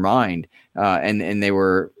changing your mind, and they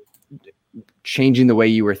were changing the way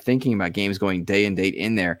you were thinking about games, going day and date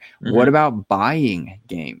in there. Mm-hmm. What about buying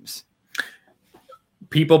games?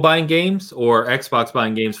 People buying games or Xbox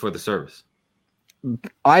buying games for the service?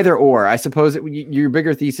 Either or. I suppose your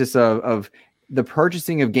bigger thesis of the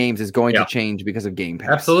purchasing of games is going to change because of Game Pass.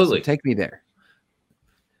 Absolutely. So take me there.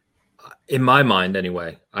 In my mind,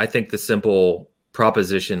 anyway, I think the simple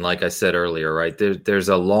proposition, like I said earlier, right, there's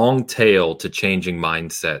a long tail to changing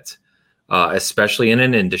mindsets, especially in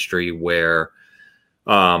an industry where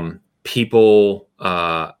people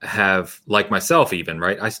have, like myself even,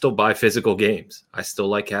 right? I still buy physical games. I still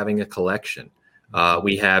like having a collection.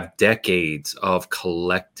 We have decades of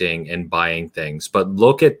collecting and buying things, but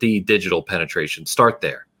look at the digital penetration. Start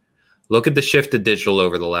there. Look at the shift to digital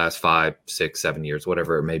over the last 5, 6, 7 years,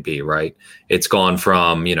 whatever it may be, right? It's gone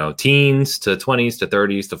from, teens to 20s to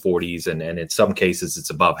 30s to 40s. And in some cases, it's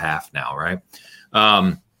above half now, right?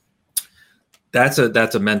 That's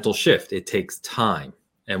a mental shift. It takes time.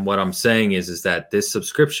 And what I'm saying is that this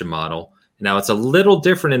subscription model, now it's a little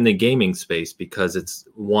different in the gaming space because it's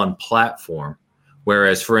one platform.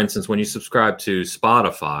 Whereas, for instance, when you subscribe to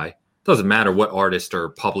Spotify, it doesn't matter what artist or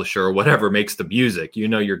publisher or whatever makes the music,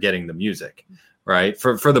 you're getting the music, right?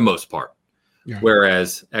 For the most part. Yeah.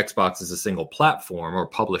 Whereas Xbox is a single platform or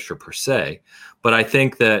publisher per se. But I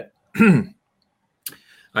think that as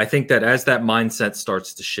that mindset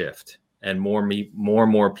starts to shift and more and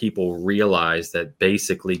more people realize that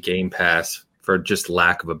basically Game Pass, for just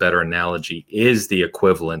lack of a better analogy, is the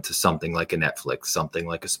equivalent to something like a Netflix, something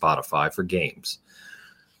like a Spotify for games.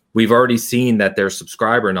 We've already seen that their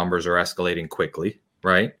subscriber numbers are escalating quickly,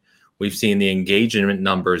 right? We've seen the engagement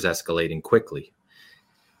numbers escalating quickly.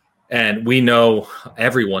 And we know,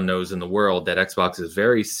 everyone knows in the world, that Xbox is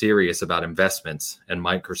very serious about investments, and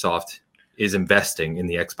Microsoft is investing in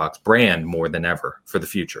the Xbox brand more than ever for the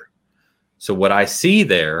future. So what I see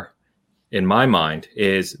there, in my mind,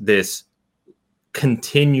 is this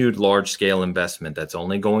continued large-scale investment that's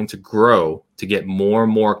only going to grow to get more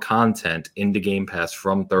and more content into Game Pass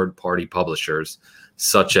from third-party publishers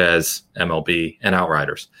such as MLB and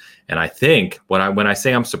Outriders. And I think when I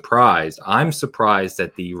say I'm surprised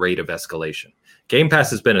at the rate of escalation. Game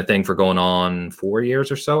Pass has been a thing for going on 4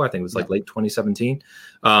 years or so. I think it was like late 2017.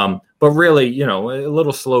 But really, a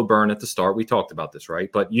little slow burn at the start. We talked about this,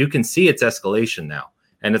 right? But you can see its escalation now.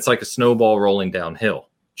 And it's like a snowball rolling downhill.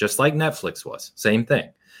 Just like Netflix was, same thing.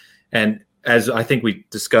 And as I think we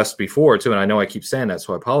discussed before too, and I know I keep saying that,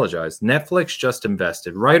 so I apologize. Netflix just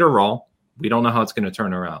invested, right or wrong, we don't know how it's going to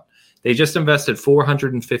turn around. They just invested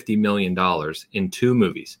 $450 million in 2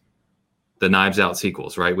 movies, the Knives Out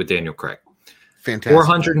sequels, right, with Daniel Craig. Fantastic.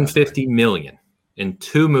 $450 million in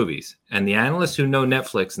 2 movies. And the analysts who know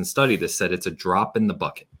Netflix and study this said it's a drop in the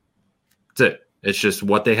bucket. That's it. It's just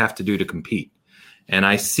what they have to do to compete. And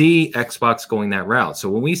I see Xbox going that route. So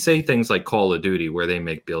when we say things like Call of Duty, where they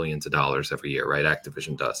make billions of dollars every year, right?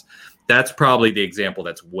 Activision does. That's probably the example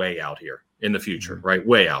that's way out here in the future, right?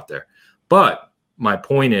 Way out there. But my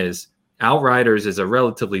point is, Outriders is a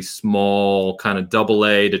relatively small kind of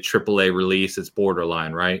AA to AAA release. It's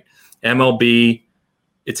borderline, right? MLB,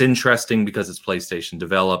 it's interesting because it's PlayStation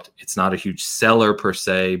developed. It's not a huge seller per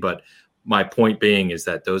se, but my point being is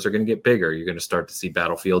that those are going to get bigger. You're going to start to see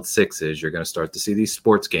Battlefield 6s. You're going to start to see these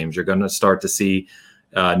sports games. You're going to start to see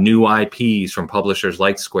new IPs from publishers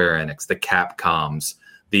like Square Enix, the Capcoms,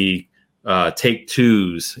 the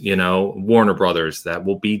Take-Twos, Warner Brothers, that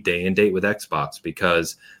will be day and date with Xbox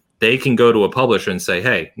because they can go to a publisher and say,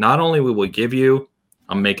 hey, not only will we give you,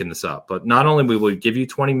 I'm making this up, but not only will we give you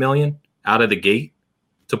 $20 million out of the gate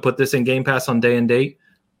to put this in Game Pass on day and date,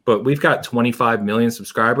 but we've got 25 million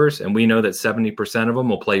subscribers, and we know that 70% of them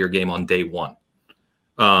will play your game on day one.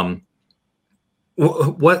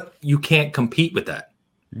 What you can't compete with that.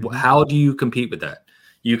 Mm-hmm. How do you compete with that?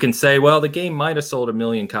 You can say, well, the game might have sold 1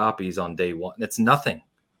 million copies on day one. That's nothing.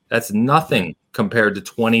 That's nothing compared to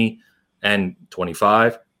 20 and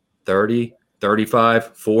 25, 30,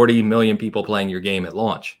 35, 40 million people playing your game at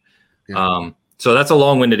launch. Yeah. So that's a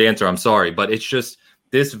long-winded answer. I'm sorry, but it's just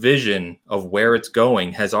this vision of where it's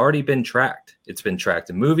going has already been tracked. It's been tracked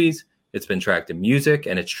in movies, it's been tracked in music,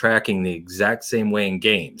 and it's tracking the exact same way in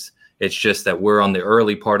games. It's just that we're on the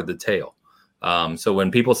early part of the tail. So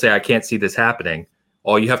when people say, I can't see this happening,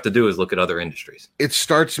 all you have to do is look at other industries. It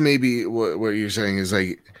starts maybe what you're saying is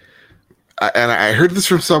like, and I heard this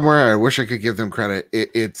from somewhere. I wish I could give them credit.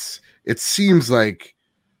 It seems like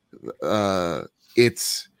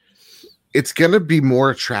it's it's going to be more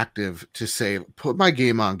attractive to say, put my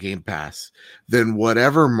game on Game Pass than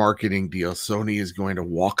whatever marketing deal Sony is going to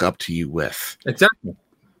walk up to you with. Exactly.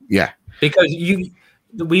 Yeah. Because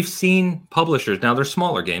we've seen publishers, now they're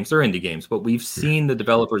smaller games, they're indie games, but we've seen the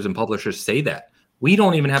developers and publishers say that. We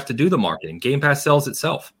don't even have to do the marketing. Game Pass sells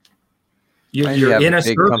itself. You're in a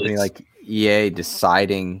big service. company like EA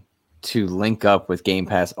deciding to link up with Game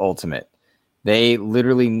Pass Ultimate. They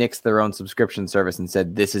literally nixed their own subscription service and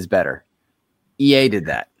said, this is better. EA did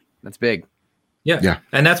that. That's big. Yeah.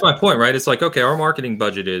 And that's my point, right? It's like, okay, our marketing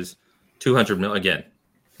budget is 200 million. Again,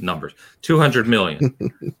 numbers. 200 million,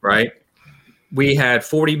 right? We had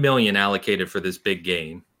 40 million allocated for this big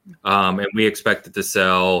game. And we expected to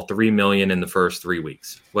sell 3 million in the first 3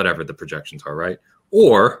 weeks, whatever the projections are, right?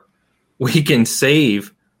 Or we can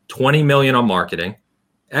save 20 million on marketing.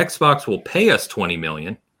 Xbox will pay us 20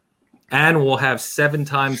 million and we'll have 7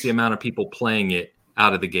 times the amount of people playing it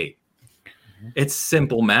out of the gate. It's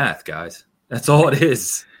simple math, guys. That's all it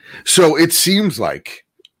is. So it seems like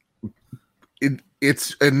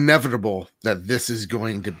it's inevitable that this is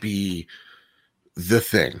going to be the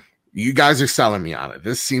thing. You guys are selling me on it.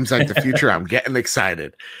 This seems like the future. I'm getting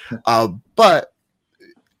excited. But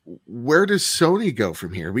where does Sony go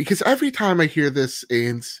from here? Because every time I hear this,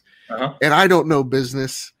 Ains, and I don't know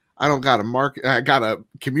business, I don't got I got a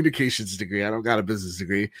communications degree. I don't got a business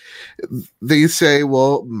degree. They say,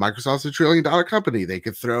 well, Microsoft's $1 trillion company. They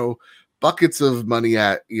could throw buckets of money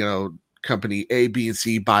at, company A, B, and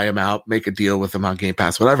C, buy them out, make a deal with them on Game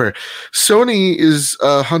Pass, whatever. Sony is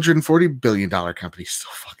a $140 billion company.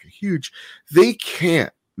 Still fucking huge. They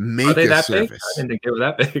can't make a that service. Big? I didn't think they were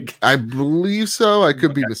that big. I believe so. I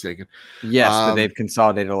could be mistaken. Yes, but they've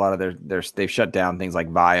consolidated a lot of their they've shut down things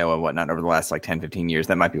like Bio and whatnot over the last 10, 15 years.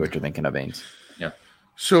 That might be what you're thinking of, Ains. Yeah.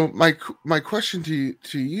 So my question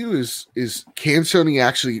to you is can Sony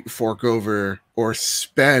actually fork over or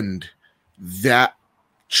spend that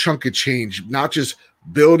chunk of change, not just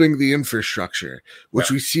building the infrastructure, which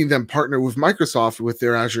we've seen them partner with Microsoft with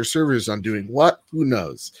their Azure servers on doing what? Who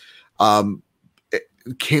knows?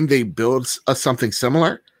 Can they build something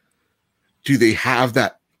similar? Do they have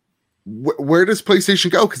that? Where does PlayStation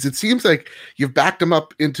go? Because it seems like you've backed them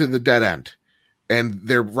up into the dead end, and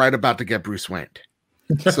they're right about to get Bruce Wayne.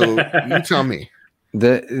 So you tell me.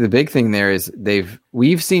 The big thing there is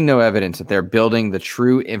we've seen no evidence that they're building the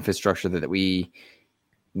true infrastructure that we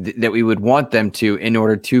would want them to in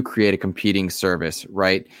order to create a competing service,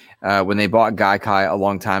 right? When they bought Gaikai a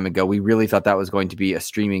long time ago, we really thought that was going to be a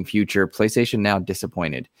streaming future. PlayStation now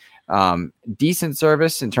disappointed. Decent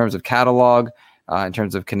service in terms of catalog, in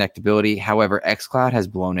terms of connectability. However, xCloud has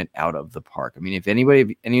blown it out of the park. I mean, if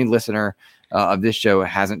any listener of this show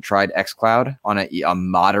hasn't tried xCloud on a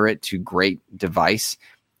moderate to great device,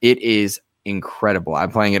 it is incredible.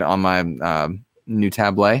 I'm playing it on my new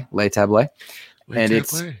tablet, and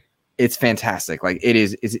it's fantastic. Like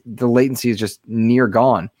the latency is just near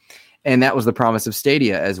gone. And that was the promise of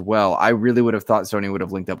Stadia as well. I really would have thought Sony would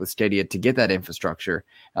have linked up with Stadia to get that infrastructure,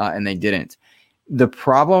 and they didn't. The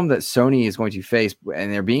problem that Sony is going to face,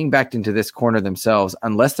 and they're being backed into this corner themselves,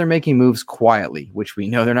 unless they're making moves quietly, which we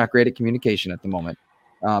know they're not great at communication at the moment,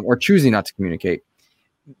 or choosing not to communicate.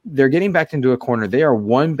 They're getting backed into a corner. They are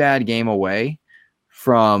one bad game away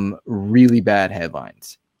from really bad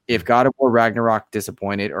headlines. If God of War Ragnarok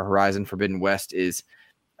disappointed or Horizon Forbidden West is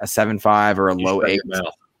a 7.5 or a low 8,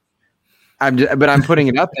 but I'm putting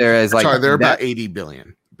it up there as like they're about 80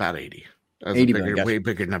 billion, about 80. That's 80 a bigger, billion, way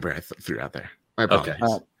bigger number I threw out there. My apologies.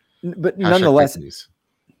 Okay. But nonetheless,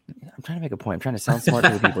 I'm trying to make a point. I'm trying to sound smart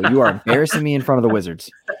to the people. You are embarrassing me in front of the Wizards.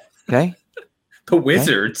 Okay. The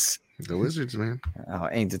Wizards. The Wizards, man. Oh,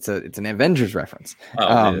 Ains, it's an Avengers reference.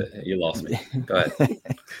 Oh, you lost me. Go ahead.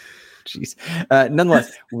 Jeez.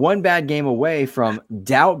 Nonetheless, one bad game away from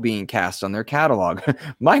doubt being cast on their catalog.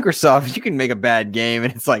 Microsoft, you can make a bad game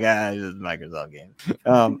and it's like, it's just a Microsoft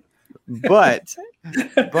game. But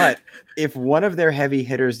if one of their heavy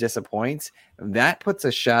hitters disappoints, that puts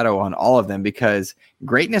a shadow on all of them because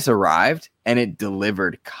greatness arrived and it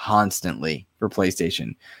delivered constantly for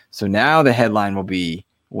PlayStation. So now the headline will be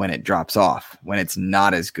when it drops off, when it's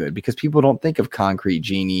not as good, because people don't think of Concrete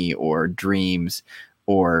Genie or Dreams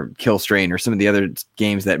or Killstrain or some of the other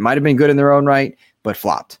games that might have been good in their own right, but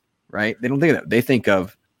flopped, right? They don't think of that. They think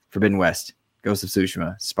of Forbidden West, Ghost of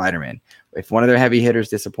Tsushima, Spider-Man. If one of their heavy hitters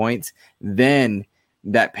disappoints, then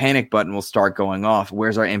that panic button will start going off.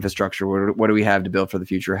 Where's our infrastructure? What do we have to build for the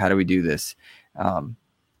future? How do we do this? And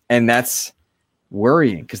that's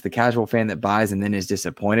worrying because the casual fan that buys and then is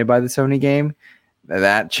disappointed by the Sony game,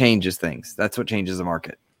 that changes things. That's what changes the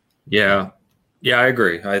market. Yeah. Yeah, I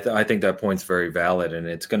agree. I think that point's very valid, and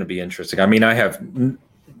it's going to be interesting. I mean,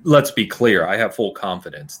 let's be clear, I have full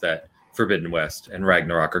confidence that Forbidden West and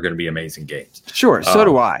Ragnarok are going to be amazing games. Sure, so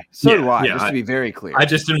do I. So do I. Yeah, just to be very clear. I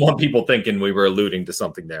just didn't want people thinking we were alluding to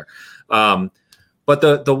something there. But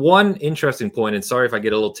the one interesting point, and sorry if I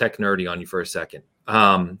get a little tech nerdy on you for a second,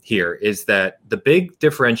 here is that the big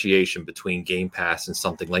differentiation between Game Pass and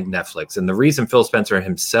something like Netflix, and the reason Phil Spencer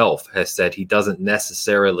himself has said he doesn't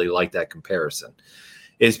necessarily like that comparison,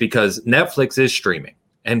 is because Netflix is streaming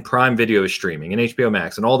and Prime Video is streaming and HBO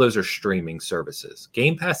Max and all those are streaming services.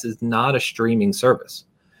 Game Pass is not a streaming service.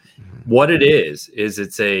 What it is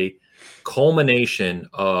it's a culmination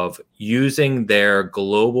of using their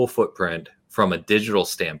global footprint from a digital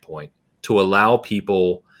standpoint to allow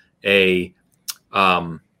people a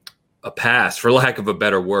pass, for lack of a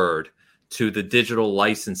better word, to the digital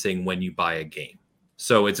licensing when you buy a game.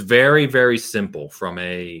 So it's very, very simple from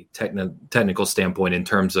a technical standpoint in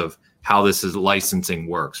terms of how this is licensing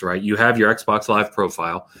works, right? You have your Xbox Live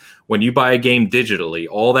profile. When you buy a game digitally,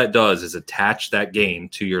 all that does is attach that game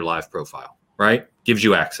to your Live profile, right? Gives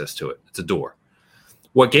you access to it. It's a door.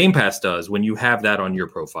 What Game Pass does when you have that on your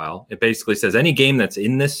profile, it basically says any game that's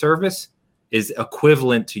in this service is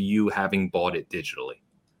equivalent to you having bought it digitally,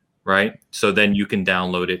 right? So then you can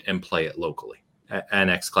download it and play it locally. And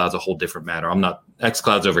xCloud's a whole different matter.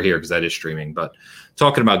 xCloud's over here because that is streaming, but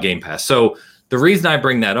talking about Game Pass. So the reason I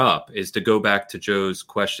bring that up is to go back to Joe's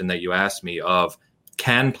question that you asked me of,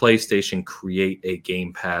 can PlayStation create a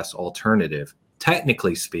Game Pass alternative?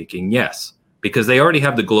 Technically speaking, yes, because they already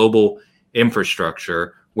have the global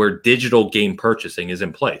infrastructure where digital game purchasing is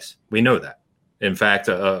in place. We know that. In fact,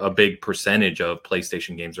 a big percentage of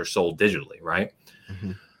PlayStation games are sold digitally, right?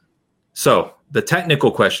 Mm-hmm. So the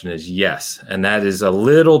technical question is yes, and that is a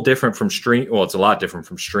little different from Well, it's a lot different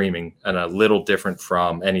from streaming and a little different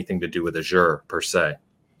from anything to do with Azure per se.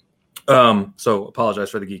 So apologize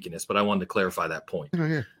for the geekiness, but I wanted to clarify that point.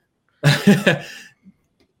 Oh, yeah.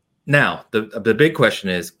 Now, the big question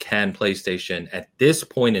is, can PlayStation at this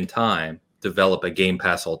point in time develop a Game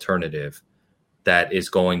Pass alternative that is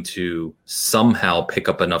going to somehow pick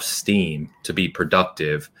up enough steam to be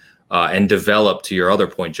productive and develop, to your other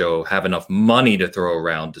point, Joe, have enough money to throw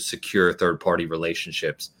around to secure third-party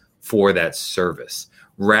relationships for that service,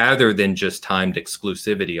 rather than just timed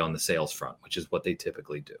exclusivity on the sales front, which is what they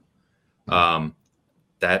typically do.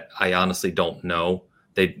 That I honestly don't know.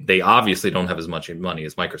 They obviously don't have as much money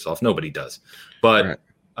as Microsoft. Nobody does. But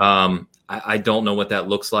right. I don't know what that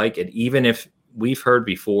looks like. And even if we've heard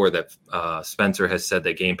before that Spencer has said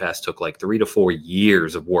that Game Pass took like 3 to 4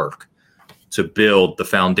 years of work to build the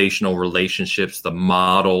foundational relationships, the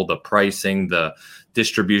model, the pricing, the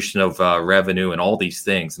distribution of revenue, and all these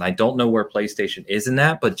things. And I don't know where PlayStation is in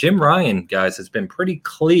that, but Jim Ryan, guys, has been pretty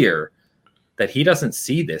clear that he doesn't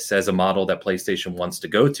see this as a model that PlayStation wants to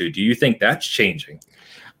go to. Do you think that's changing?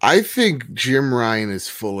 I think Jim Ryan is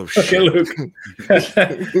full of shit. Luke.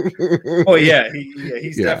 Oh, yeah.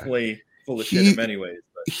 He's definitely full of shit in many ways.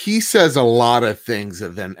 But. He says a lot of things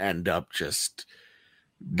that then end up just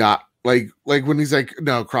not like when he's like,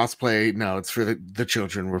 no, crossplay, no, it's for the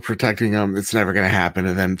children. We're protecting them. It's never going to happen.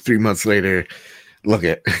 And then 3 months later, look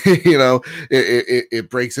at, it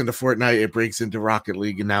breaks into Fortnite, it breaks into Rocket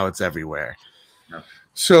League, and now it's everywhere. No.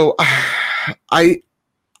 So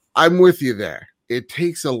I'm with you there. It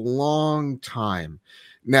takes a long time.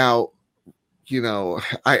 Now,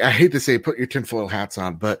 I hate to say put your tinfoil hats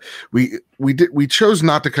on, but we chose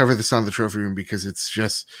not to cover this on the trophy room because it's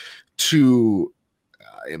just too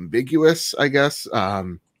ambiguous, I guess.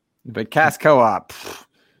 But Cast Co-op.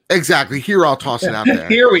 Exactly. Here, I'll toss it out there.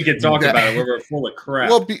 Here we can talk about it where we're full of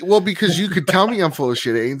crap. Well, because you could tell me I'm full of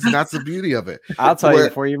shit, Ains, and that's the beauty of it. I'll tell you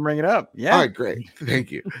before you bring it up. Yeah. All right, great.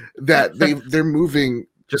 Thank you. That they're moving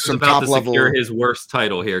just some about top to level. Secure his worst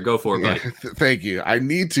title here. Go for it, buddy. Thank you. I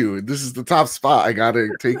need to. This is the top spot. I gotta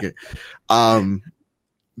take it.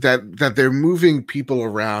 That they're moving people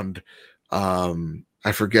around.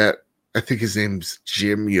 I forget. I think his name's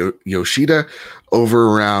Jim Yoshida over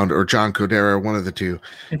around, or John Codera, one of the two.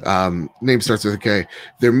 Name starts with a K.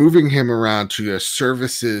 They're moving him around to a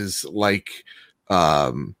services like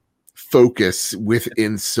focus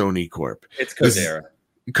within Sony Corp. It's Codera.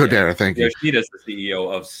 Codera, thank you. Yoshida's the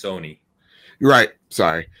CEO of Sony. Right.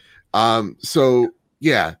 Sorry. So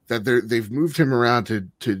yeah, that they've moved him around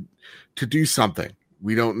to do something.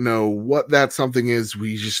 We don't know what that something is.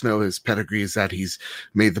 We just know his pedigree is that he's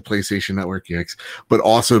made the PlayStation Network EX, but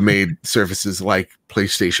also made services like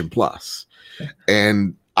PlayStation Plus.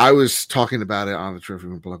 And I was talking about it on the Trophy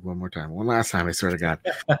Room blog one last time, I swear to God,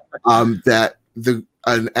 that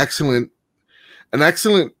an excellent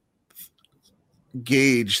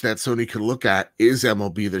gauge that Sony could look at is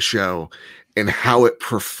MLB The Show and how it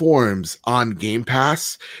performs on Game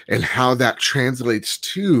Pass and how that translates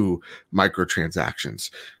to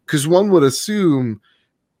microtransactions. Because one would assume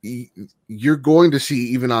you're going to see,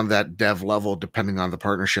 even on that dev level, depending on the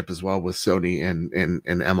partnership as well with Sony and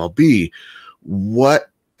MLB, what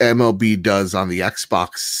MLB does on the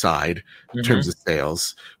Xbox side in terms of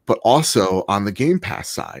sales, but also on the Game Pass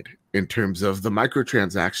side in terms of the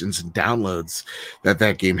microtransactions and downloads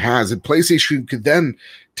that game has. And PlayStation could then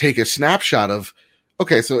take a snapshot of,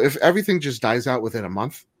 okay, so if everything just dies out within a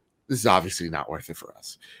month, this is obviously not worth it for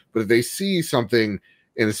us. But if they see something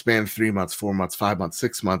in a span of 3 months, 4 months, 5 months,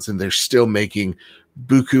 6 months, and they're still making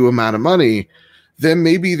buku amount of money, then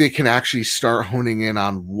maybe they can actually start honing in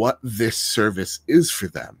on what this service is for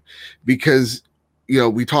them. Because,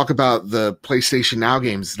 we talk about the PlayStation Now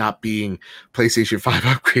games not being PlayStation 5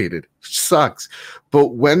 upgraded, which sucks.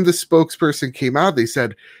 But when the spokesperson came out, they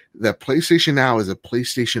said that PlayStation Now is a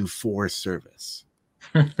PlayStation 4 service.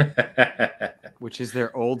 Which is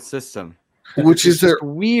their old system. Which is their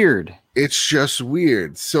weird. It's just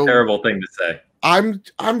weird. So terrible thing to say.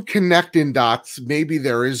 I'm connecting dots. Maybe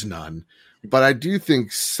there is none, but I do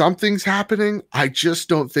think something's happening. I just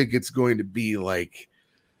don't think it's going to be like,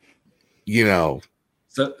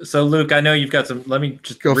 So Luke, I know you've got some. Let me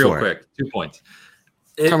just go real quick. 2 points.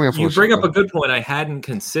 You bring up a good point I hadn't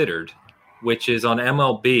considered, which is on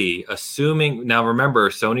MLB. Assuming now, remember,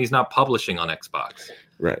 Sony's not publishing on Xbox,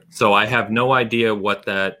 right? So I have no idea what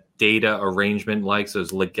that data arrangement likes.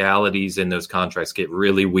 Those legalities in those contracts get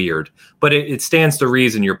really weird. But it stands to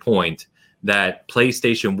reason your point that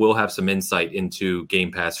PlayStation will have some insight into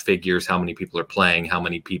Game Pass figures, how many people are playing, how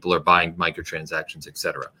many people are buying microtransactions,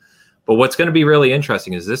 etc. But what's going to be really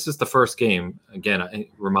interesting is this is the first game, again,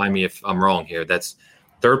 remind me if I'm wrong here, that's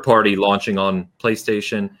third party launching on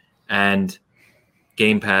PlayStation and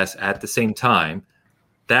Game Pass at the same time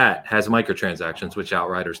that has microtransactions, which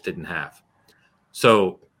Outriders didn't have.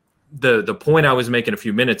 So the point I was making a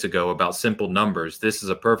few minutes ago about simple numbers, this is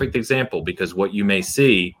a perfect example, because what you may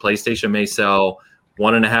see, PlayStation may sell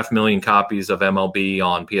 1.5 million copies of MLB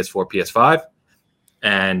on PS4, PS5,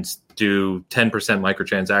 and do 10%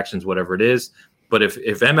 microtransactions, whatever it is. But if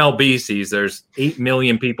MLB sees there's 8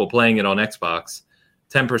 million people playing it on Xbox,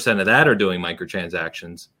 10% of that are doing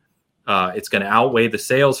microtransactions. It's going to outweigh the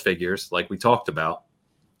sales figures like we talked about.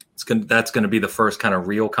 That's going to be the first kind of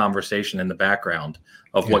real conversation in the background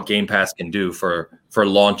of what Game Pass can do for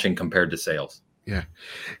launching compared to sales. Yeah,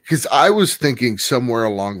 because I was thinking somewhere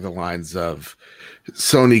along the lines of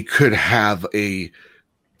Sony could have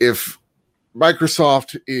if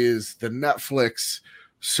Microsoft is the Netflix,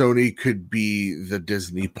 Sony could be the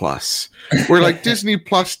Disney Plus, where like Disney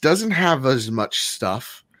Plus doesn't have as much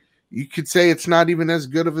stuff. You could say it's not even as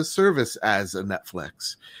good of a service as a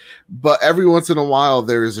Netflix. But every once in a while,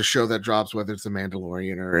 there is a show that drops, whether it's a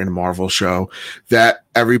Mandalorian or a Marvel show, that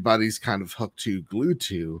everybody's kind of hooked to, glued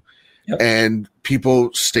to. Yep. And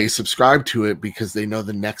people stay subscribed to it because they know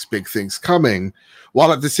the next big thing's coming.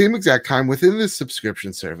 While at the same exact time, within this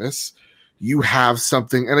subscription service, you have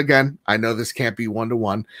something, and again, I know this can't be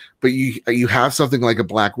one-to-one, but you have something like a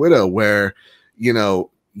Black Widow where,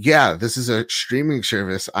 this is a streaming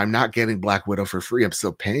service. I'm not getting Black Widow for free. I'm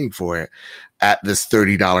still paying for it at this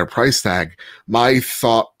 $30 price tag. My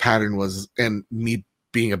thought pattern was, and me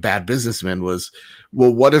being a bad businessman was,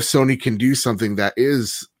 well, what if Sony can do something that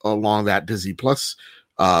is along that Disney Plus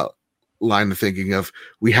line of thinking of,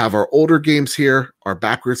 we have our older games here, our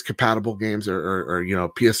backwards compatible games or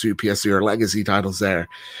PS3, PS3 or legacy titles there,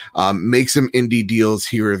 make some indie deals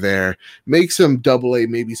here or there, make some AA,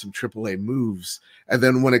 maybe some AAA moves. And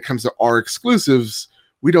then when it comes to our exclusives,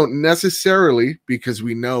 we don't necessarily, because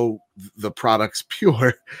we know the product's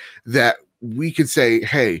pure, that we could say,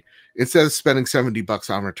 hey, instead of spending $70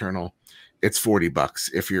 on Returnal, it's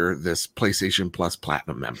 $40 if you're this PlayStation Plus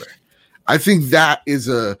Platinum member. I think that is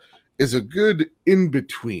a good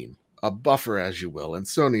in-between, a buffer, as you will. And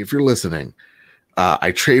Sony, if you're listening,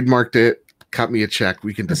 I trademarked it. Cut me a check.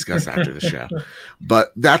 We can discuss after the show.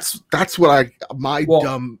 But that's what my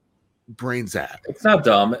dumb brain's at. It's not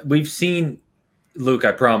dumb. We've seen, Luke,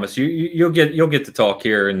 I promise you'll get to talk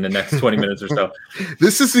here in the next 20 minutes or so.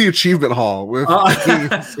 This is the achievement hall. All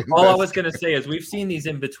I was going to say is we've seen these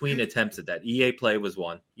in-between attempts at that. EA Play was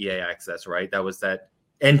one. EA Access, right? That was that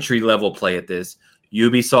entry-level play at this.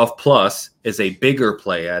 Ubisoft Plus is a bigger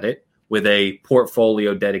play at it with a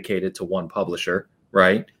portfolio dedicated to one publisher,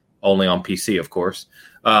 right? Only on PC, of course.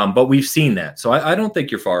 But we've seen that. So I don't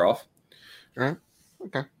think you're far off. All right.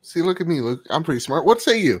 Okay. See, look at me, Luke. I'm pretty smart. What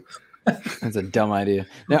say you? That's a dumb idea.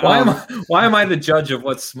 Now, Why am I the judge of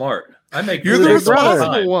what's smart? I make You're the decisions all the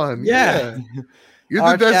responsible time. one. Yeah. You're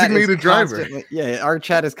Our the chat is designated driver. constantly- Yeah, our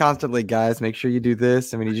chat is constantly, guys, make sure you do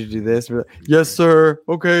this, and we need you to do this. We're like, yes, sir.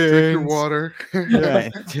 Okay. Drink your Ains." water.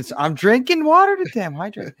 Right. I'm drinking water to damn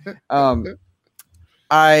hydrate.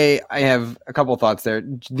 I have a couple of thoughts there.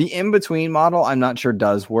 The in-between model, I'm not sure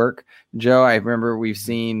does work. Joe, I remember we've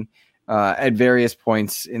seen at various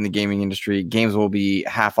points in the gaming industry, games will be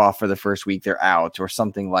half off for the first week they're out or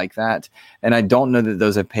something like that. And I don't know that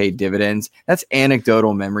those have paid dividends. That's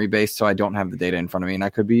anecdotal memory based, so I don't have the data in front of me, and I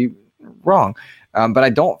could be wrong. But I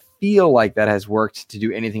don't feel like that has worked to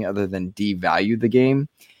do anything other than devalue the game.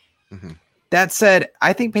 Mm-hmm. That said,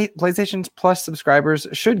 I think PlayStation Plus subscribers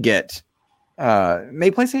should get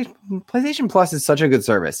PlayStation Plus is such a good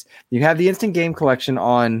service. You have the instant game collection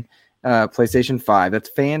on PlayStation 5. That's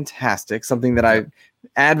fantastic. Something that I've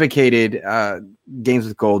advocated Games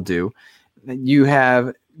with Gold do. You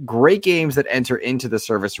have great games that enter into the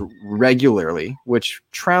service regularly, which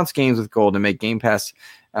trounce Games with Gold and make Game Pass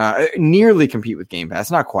nearly compete with Game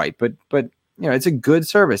Pass. Not quite, but it's a good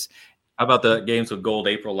service. How about the Games with Gold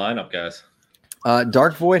April lineup, guys?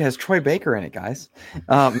 Dark Void has Troy Baker in it, guys.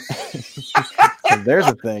 So there's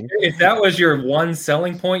a thing. If that was your one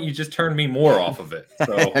selling point, you just turned me more off of it.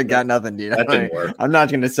 So I got nothing, dude. That didn't work. I'm not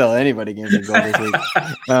going to sell anybody Games with Gold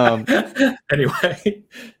this week. Anyway,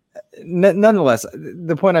 nonetheless,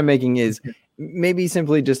 the point I'm making is maybe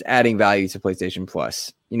simply just adding value to PlayStation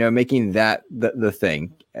Plus. Making that the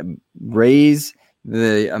thing. Raise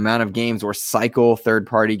the amount of games or cycle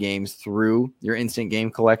third-party games through your instant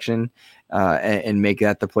game collection and make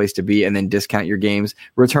that the place to be, and then discount your games.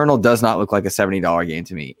 Returnal does not look like a $70 game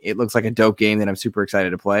to me. It looks like a dope game that I'm super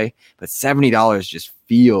excited to play, but $70 just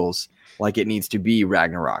feels like it needs to be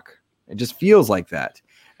Ragnarok. It just feels like that.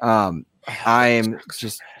 I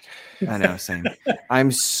know, same.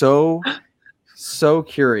 I'm so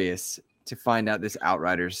curious to find out this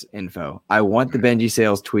Outriders info. I want the Benji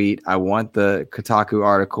Sales tweet. I want the Kotaku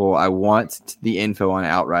article. I want the info on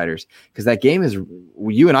Outriders, because that game is,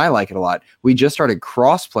 you and I like it a lot. We just started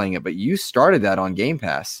cross playing it, but you started that on Game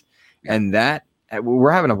Pass, and that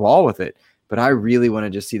we're having a ball with it. But I really want to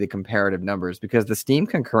just see the comparative numbers, because the Steam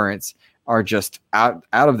concurrents are just out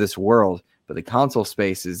of this world. But the console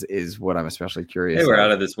space is what I'm especially curious. They were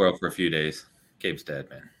out of this world for a few days. Game's dead,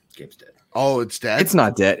 man. Game's dead. Oh, it's dead? It's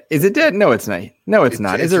not dead. Is it dead? No, it's not. No, it's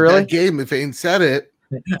not. Is it a really? dead game if Ain said it.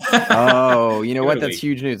 Oh, you know what? That's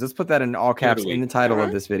huge news. Let's put that in all caps in the title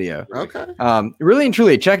of this video. Okay. Really and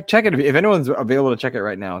truly, check it. If anyone's available to check it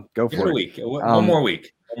right now, go for it. One more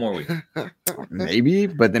week. Maybe,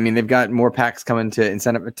 but I mean, they've got more packs coming to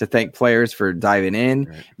incentive to thank players for diving in.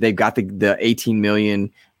 Right. They've got the 18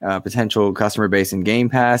 million potential customer base in Game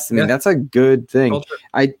Pass. I mean, that's a good thing. Culture.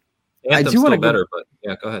 I do want to better, but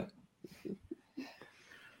yeah, go ahead.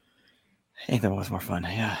 Anthem was more fun.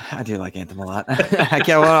 Yeah, I do like Anthem a lot.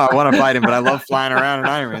 I want to fight him, but I love flying around in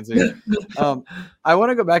Iron Man suit. I want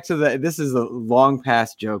to go back to this is a long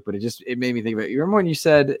past joke, but it made me think about it. You remember when you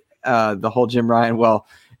said the whole Jim Ryan, well,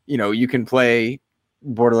 you can play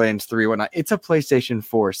Borderlands 3, whatnot. It's a PlayStation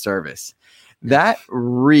 4 service. That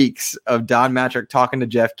reeks of Don Matrick talking to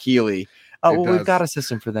Jeff Keighley. We've got a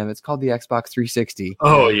system for them. It's called the Xbox 360.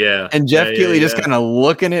 Oh, yeah. And Jeff Keighley just kind of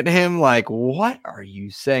looking at him like, what are you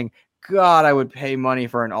saying? God, I would pay money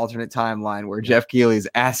for an alternate timeline where Jeff Keighley's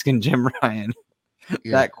asking Jim Ryan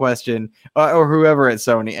that question, or whoever at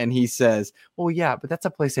Sony, and he says, well, yeah, but that's a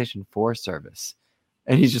PlayStation 4 service.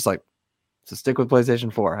 And he's just like, so stick with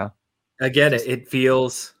PlayStation 4, huh? I get it. It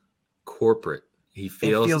feels corporate. He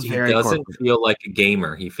doesn't corporate. feel like a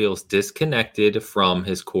gamer. He feels disconnected from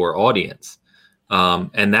his core audience.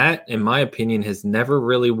 And that, in my opinion, has never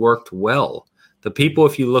really worked well. The people,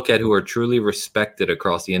 if you look at who are truly respected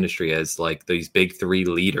across the industry as like these big three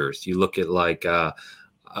leaders, you look at like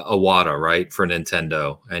Iwata, right, for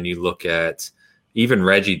Nintendo, and you look at even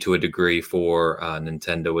Reggie to a degree for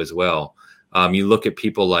Nintendo as well. You look at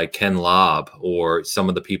people like Ken Lobb or some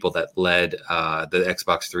of the people that led the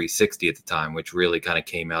Xbox 360 at the time, which really kind of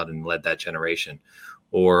came out and led that generation.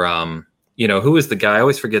 Or, who was the guy? I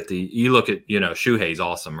always forget you look at, Shuhei's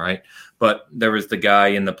awesome, right? But there was the guy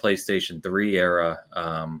in the PlayStation 3 era.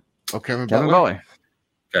 Kevin Bowley.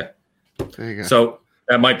 Okay. There you go. So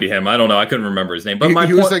that might be him. I don't know. I couldn't remember his name. But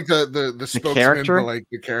he was like the spokesman, character? like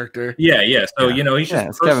the character. Yeah. So, he's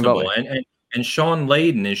just personable. And Sean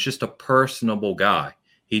Layden is just a personable guy.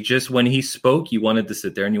 When he spoke, you wanted to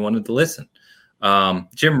sit there and you wanted to listen.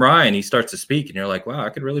 Jim Ryan, he starts to speak and you're like, wow,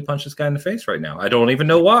 I could really punch this guy in the face right now. I don't even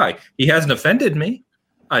know why. He hasn't offended me.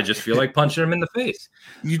 I just feel like punching him in the face.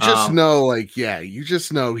 You just know, like, you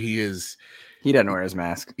just know he is. He doesn't wear his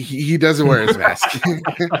mask. He doesn't wear his mask.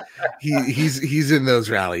 he's in those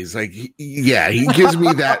rallies. Like, he gives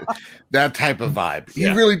me that type of vibe. He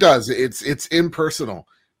really does. It's impersonal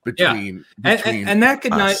between and that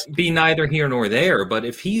could not be neither here nor there. But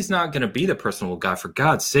if he's not going to be the personable guy, for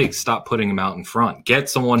God's sake, stop putting him out in front. Get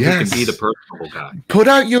someone who can be the personable guy. Put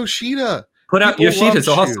out Yoshida. Yoshida's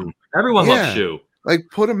awesome. Everyone loves Shu. Like,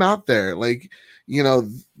 put him out there. Like,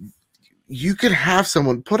 you could have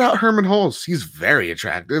someone put out Herman Hulse. He's very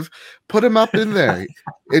attractive. Put him up in there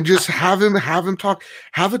and just have him talk.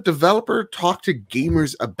 Have a developer talk to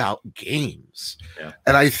gamers about games. Yeah.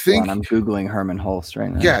 And I think I'm Googling Herman Hulse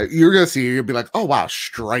right now. Yeah, you're gonna see. You'll be like, oh wow,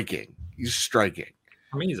 striking. He's striking.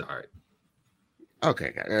 I mean, he's all right.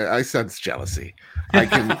 Okay, I sense jealousy. I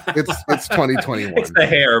can. It's 2021. It's the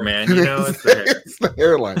hair, man. It's the hair. It's the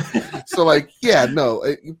hairline. So, like, you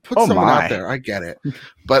put someone out there. I get it,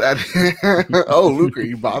 but Luke, are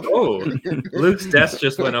you bothered? Oh, Luke's desk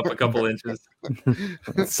just went up a couple inches.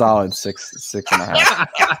 Solid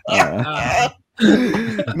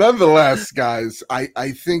 6.5. Nonetheless, guys,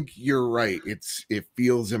 I think you're right. It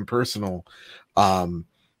feels impersonal, but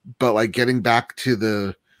like getting back to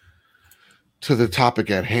the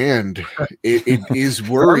topic at hand, it is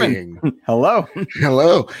worrying. Hello.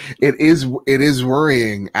 It is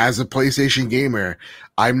worrying as a PlayStation gamer.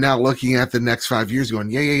 I'm now looking at the next 5 years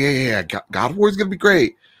going, yeah. God of War is going to be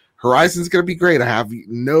great. Horizon's going to be great. I have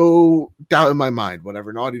no doubt in my mind.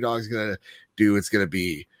 Whatever Naughty Dog is going to do, it's going to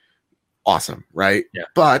be awesome, right? Yeah.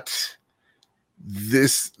 But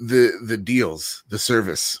the deals, the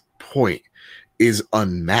service point is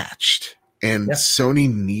unmatched. And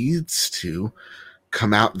Sony needs to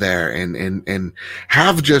come out there and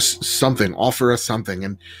have just something, offer us something.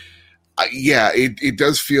 And it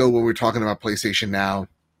does feel, when we're talking about PlayStation now,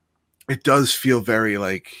 it does feel very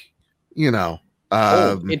like,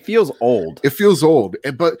 it feels old. It feels old.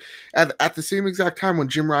 But at the same exact time, when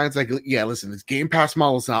Jim Ryan's like, listen, this Game Pass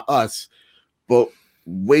model is not us, but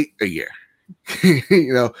wait a year.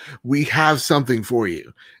 We have something for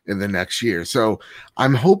you in the next year. So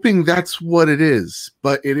I'm hoping that's what it is,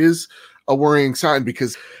 but it is a worrying sign,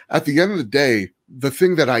 because at the end of the day, the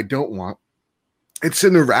thing that I don't want, it's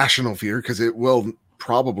an irrational fear because it will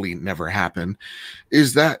probably never happen,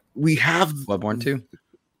 is that we have Bloodborne 2.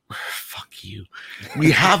 Fuck you.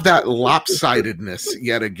 We have that lopsidedness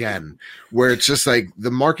yet again, where it's just like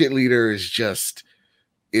the market leader is just,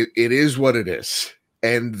 it is what it is.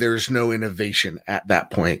 And there's no innovation at that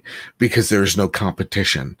point because there's no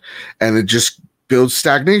competition, and it just builds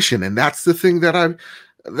stagnation. And that's the thing that I'm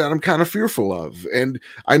kind of fearful of. And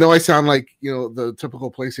I know I sound like, the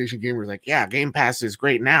typical PlayStation gamer is like, yeah, Game Pass is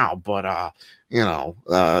great now, but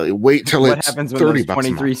wait till what it's happens when 30 those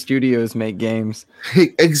 23 studios make games.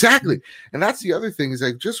 Exactly. And that's the other thing, is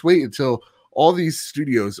like, just wait until all these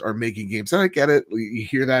studios are making games. And I get it. You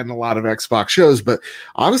hear that in a lot of Xbox shows, but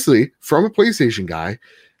honestly, from a PlayStation guy,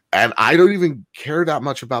 and I don't even care that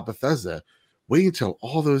much about Bethesda, wait until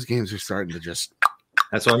all those games are starting to just.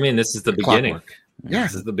 That's what I mean. This is the beginning. Yeah.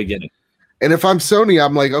 This is the beginning. And if I'm Sony,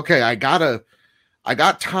 I'm like, okay, I got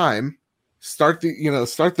time, start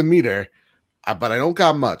the meter, but I don't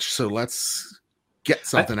got much. So let's get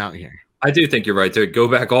something out here. I do think you're right. To go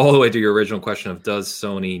back all the way to your original question of, does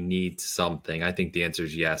Sony need something? I think the answer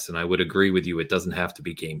is yes. And I would agree with you. It doesn't have to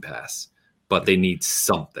be Game Pass, but they need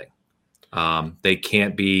something. They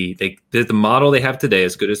can't be, the model they have today,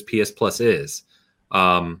 as good as PS Plus is,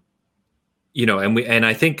 and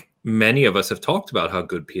I think many of us have talked about how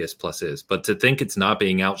good PS Plus is, but to think it's not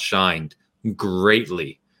being outshined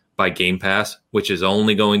greatly by Game Pass, which is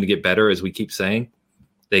only going to get better, as we keep saying,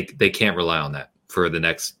 they can't rely on that for the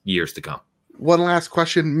next years to come. One last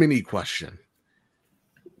question, mini question.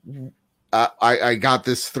 I got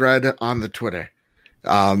this thread on the Twitter.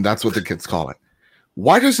 That's what the kids call it.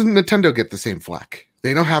 Why doesn't Nintendo get the same flack?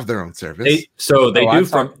 They don't have their own service. They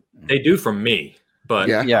do from me,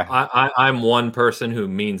 but I'm one person who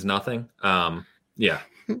means nothing. No,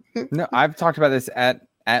 I've talked about this at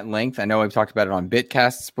length. I know I've talked about it on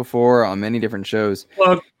Bitcasts before, on many different shows.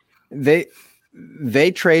 Well, they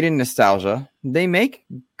trade in nostalgia. They make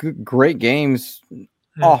great games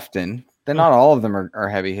often. They're not all of them are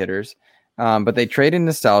heavy hitters, but they trade in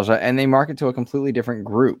nostalgia and they market to a completely different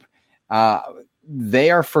group.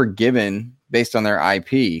 They are forgiven based on their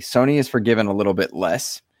IP. Sony is forgiven a little bit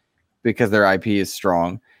less because their IP is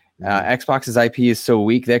strong. Xbox's IP is so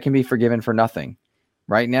weak, they can be forgiven for nothing.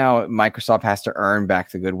 Right now, Microsoft has to earn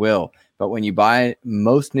back the goodwill. But when you buy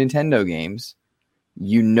most Nintendo games,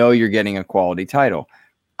 you're getting a quality title.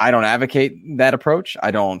 I don't advocate that approach. I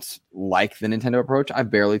don't like the Nintendo approach. I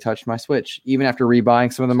barely touched my Switch, even after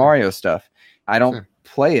rebuying some of the Mario stuff. I don't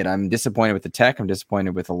play it. I'm disappointed with the tech. I'm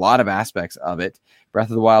disappointed with a lot of aspects of it. Breath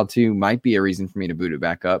of the Wild 2 might be a reason for me to boot it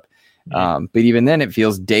back up. But even then, it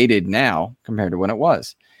feels dated now compared to when it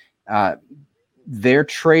was. They're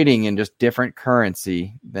trading in just different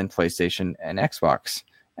currency than PlayStation and Xbox.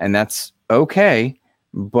 And that's okay.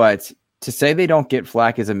 But to say they don't get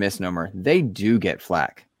flack is a misnomer. They do get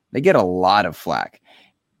flack. They get a lot of flack.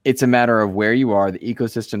 It's a matter of where you are, the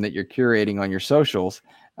ecosystem that you're curating on your socials.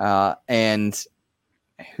 And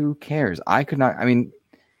who cares? I don't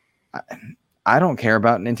care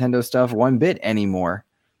about Nintendo stuff one bit anymore.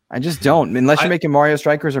 I just don't. Unless you're making Mario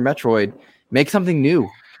Strikers or Metroid, make something new.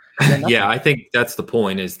 Yeah, I think that's the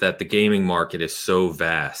point, is that the gaming market is so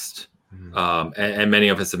vast. And many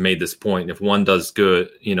of us have made this point. If one does good,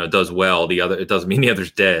 does well, the other, it doesn't mean the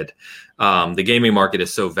other's dead. The gaming market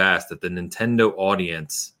is so vast that the Nintendo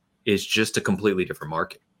audience is just a completely different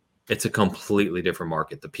market. It's a completely different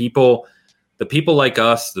market. The people like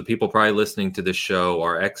us, the people probably listening to this show,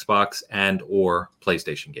 are Xbox and or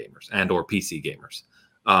PlayStation gamers and or PC gamers.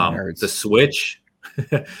 The Switch,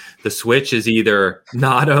 the Switch is either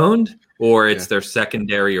not owned or it's their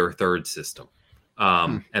secondary or third system.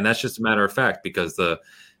 And that's just a matter of fact, because the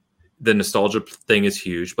nostalgia thing is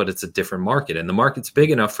huge, but it's a different market, and the market's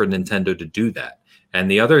big enough for Nintendo to do that. And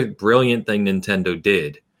the other brilliant thing Nintendo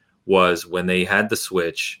did was when they had the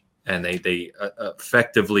Switch and they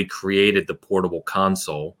effectively created the portable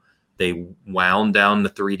console, they wound down the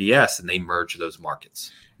 3DS and they merged those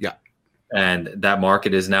markets. Yeah. And that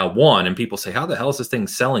market is now one. And people say, how the hell is this thing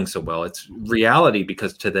selling so well? It's reality,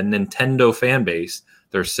 because to the Nintendo fan base,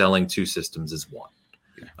 they're selling two systems as one.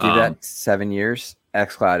 Give that 7 years,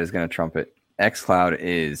 xCloud is going to trump it. xCloud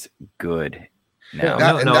is good now.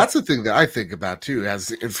 That's the thing that I think about too,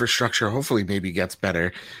 as infrastructure hopefully maybe gets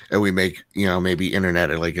better and we make, maybe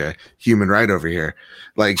internet like a human right over here.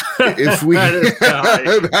 Like if we,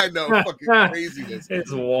 I know, fucking craziness.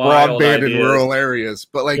 It's wild broadband in rural areas,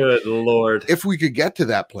 but like, good Lord, if we could get to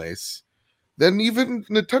that place, then even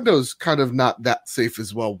Nintendo's kind of not that safe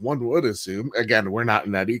as well, one would assume. Again, we're not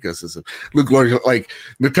in that ecosystem. Look, like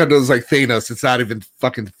Nintendo's like Thanos. It's not even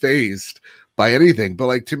fucking phased by anything. But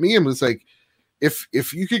like, to me, it was like,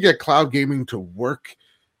 if you could get cloud gaming to work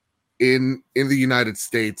in the United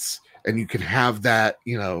States, and you can have that,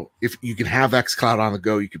 if you can have xCloud on the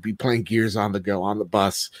go, you could be playing Gears on the go on the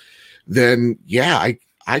bus, then yeah,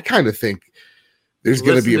 I kind of think there's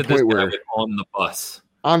going to be a point where on the bus.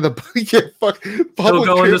 On the public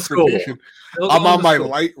going to school. I'm on my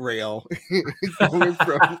light rail.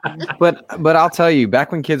 But I'll tell you,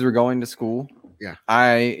 back when kids were going to school,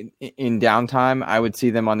 in downtime, I would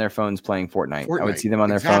see them on their phones playing Fortnite. I would see them on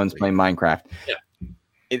their phones playing Minecraft.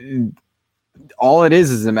 Yeah. All it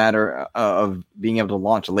is a matter of being able to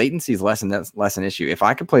launch. Latency is less an issue. If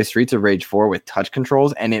I could play Streets of Rage 4 with touch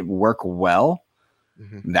controls and it work well,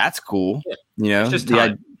 that's cool. Yeah. It's just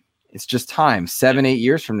time. It's just time. 7-8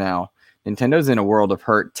 years from now, Nintendo's in a world of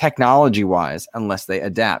hurt technology-wise unless they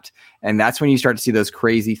adapt. And that's when you start to see those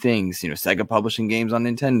crazy things. Sega publishing games on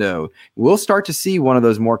Nintendo. We'll start to see one of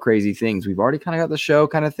those more crazy things. We've already kind of got the show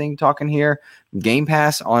kind of thing talking here. Game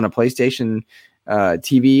Pass on a PlayStation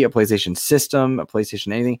TV, a PlayStation system, a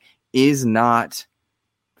PlayStation anything is not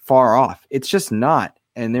far off. It's just not.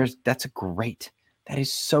 And that's great. That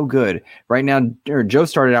is so good. Right now, Joe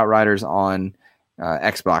started Outriders on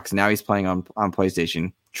Xbox. Now he's playing on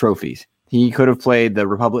PlayStation. Trophies. He could have played the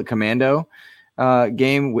Republic Commando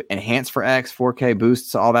game, enhanced for X, 4K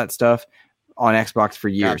boosts, all that stuff on Xbox for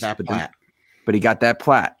years. But he got that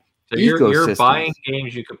plat. So you're buying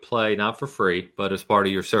games you could play not for free, but as part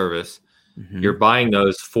of your service. You're buying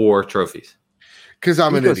those for trophies. Because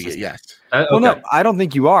I'm an idiot. Yes. Okay. Well, no, I don't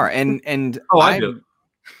think you are. And I do.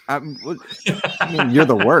 I mean, you're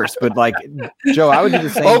the worst, but like Joe, I would do the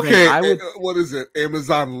same thing. I would, what is it?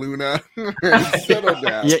 Amazon Luna.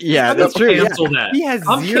 Yeah, that's true. That. He has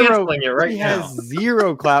canceling it right now. Has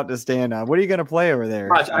zero clout to stand on. What are you going to play over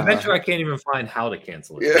there? I bet you I can't even find how to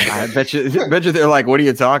cancel it. Yeah. I bet you they're like, what are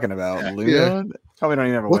you talking about? Luna? Yeah. Probably don't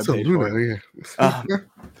even have a What's webpage a Luna? For it.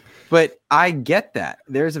 But I get that.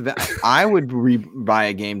 I would buy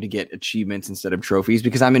a game to get achievements instead of trophies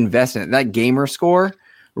because I'm invested in it. That gamer score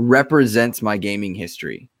represents my gaming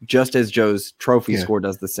history, just as Joe's trophy score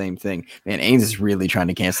does the same thing. Man, Ains is really trying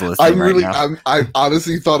to cancel this thing right now. I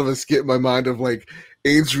honestly thought of a skit in my mind of like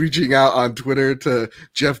Ains reaching out on Twitter to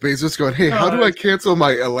Jeff Bezos going, hey, how do I cancel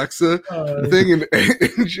my Alexa thing? And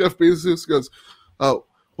Jeff Bezos goes, oh,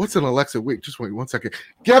 what's an Alexa? Wait, just wait 1 second.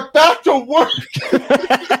 Get back to work.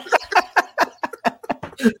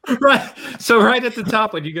 So right at the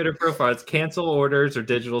top, when you go to profile, it's cancel orders or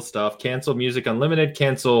digital stuff, cancel music unlimited,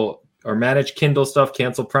 cancel or manage Kindle stuff,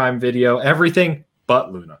 cancel Prime Video, everything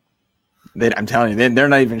but Luna. I'm telling you, they're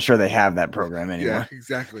not even sure they have that program anymore. Yeah,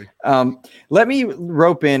 exactly. Let me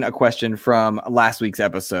rope in a question from last week's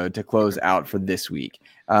episode to close out for this week.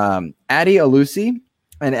 Addie Alusi,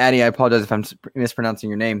 and Addie, I apologize if I'm mispronouncing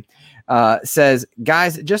your name, says,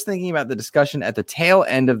 guys, just thinking about the discussion at the tail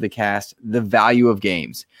end of the cast, the value of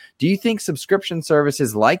games. Do you think subscription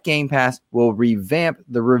services like Game Pass will revamp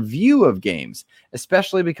the review of games,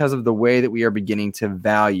 especially because of the way that we are beginning to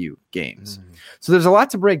value games? So there's a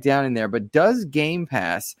lot to break down in there, but does Game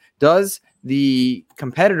Pass, does the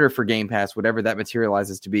competitor for Game Pass, whatever that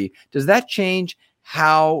materializes to be, does that change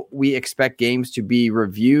how we expect games to be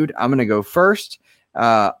reviewed? I'm going to go first.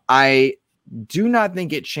 I do not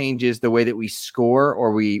think it changes the way that we score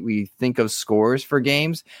or we think of scores for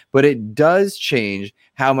games, but it does change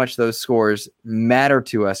how much those scores matter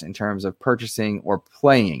to us in terms of purchasing or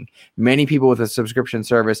playing. Many people with a subscription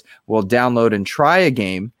service will download and try a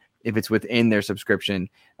game if it's within their subscription,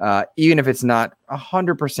 even if it's not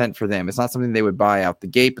 100% for them. It's not something they would buy out the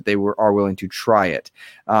gate, but they are willing to try it.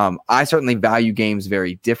 I certainly value games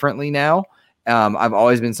very differently now. I've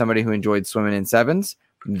always been somebody who enjoyed swimming in sevens.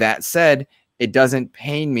 That said, it doesn't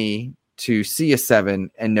pain me to see a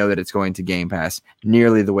 7 and know that it's going to Game Pass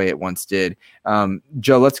nearly the way it once did.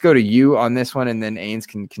 Joe, let's go to you on this one, and then Ains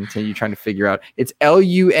can continue trying to figure out. It's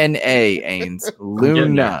Luna, Ains.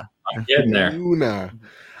 Luna. I'm getting there. Luna.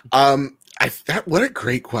 What a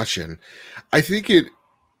great question. I think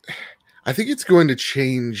it's going to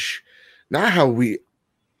change not how we.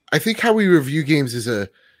 I think how we review games is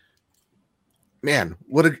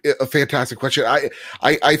what a fantastic question.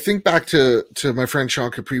 I think back to my friend Sean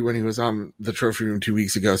Capri when he was on the Trophy Room 2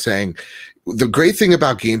 weeks ago saying the great thing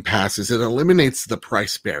about Game Pass is it eliminates the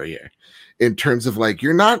price barrier in terms of like,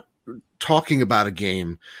 you're not talking about a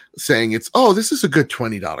game saying this is a good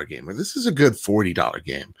 $20 game or this is a good $40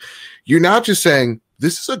 game. You're not just saying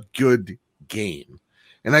this is a good game.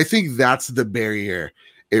 And I think that's the barrier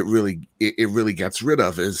it really gets rid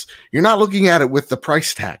of is you're not looking at it with the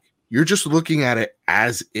price tag. You're just looking at it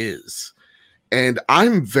as is. And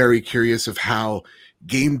I'm very curious of how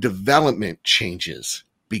game development changes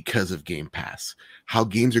because of Game Pass, how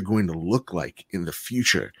games are going to look like in the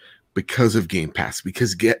future because of Game Pass,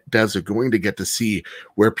 because devs are going to get to see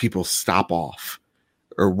where people stop off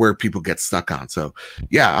or where people get stuck on. So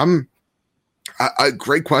yeah,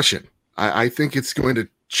 great question. I think it's going to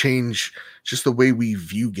change just the way we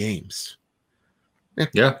view games.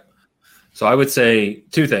 Yeah. So I would say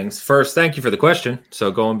two things. First, thank you for the question.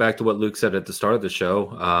 So going back to what Luke said at the start of the show,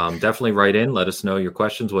 definitely write in. Let us know your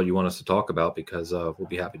questions, what you want us to talk about, because we'll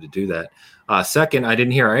be happy to do that. Second, I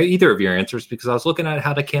didn't hear either of your answers because I was looking at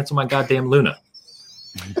how to cancel my goddamn Luna.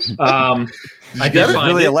 I did find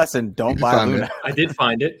really it. A lesson. Don't buy Luna. I did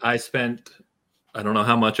find it. I spent, I don't know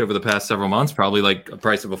how much over the past several months, probably like a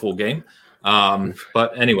price of a full game.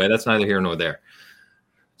 But anyway, that's neither here nor there.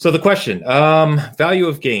 So the question, value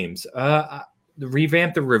of games,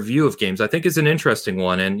 revamp the review of games, I think is an interesting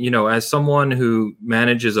one. And, as someone who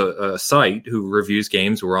manages a site who reviews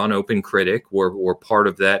games, we're on Open Critic, we're part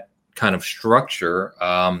of that kind of structure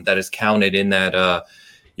that is counted in that,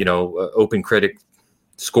 Open Critic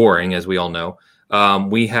scoring, as we all know.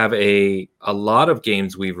 We have a lot of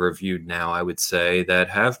games we've reviewed now, I would say, that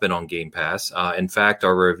have been on Game Pass. In fact,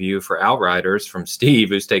 our review for Outriders from Steve,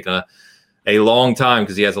 who's taken a long time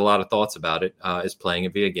because he has a lot of thoughts about it, is playing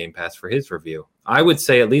it via Game Pass for his review. I would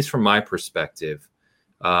say, at least from my perspective,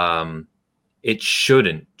 it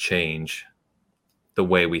shouldn't change the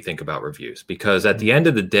way we think about reviews, because at the end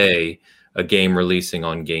of the day, a game releasing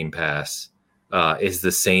on Game Pass is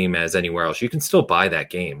the same as anywhere else. You can still buy that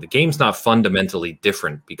game. The game's not fundamentally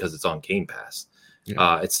different because it's on Game Pass.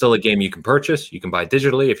 Yeah. It's still a game you can purchase. You can buy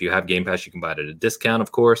digitally. If you have Game Pass, you can buy it at a discount,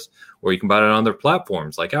 of course, or you can buy it on other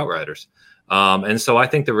platforms like Outriders. And so I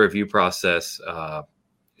think the review process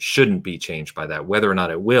shouldn't be changed by that. Whether or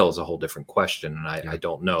not it will is a whole different question, and I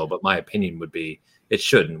don't know. But my opinion would be it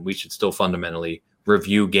shouldn't. We should still fundamentally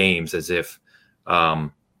review games as if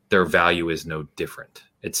their value is no different.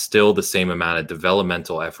 It's still the same amount of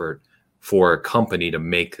developmental effort for a company to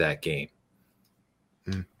make that game.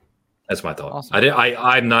 That's my thought. Awesome.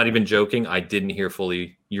 I'm not even joking. I didn't hear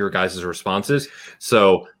fully your guys' responses,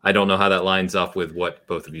 so I don't know how that lines up with what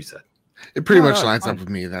both of you said. It pretty much lines up with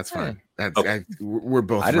me. That's fine. That's okay. We're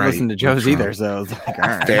both. I didn't listen to Joe's either, so I was like, all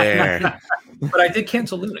right. Fair. But I did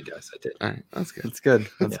cancel Luna, guys. I did. All right, that's good. That's good.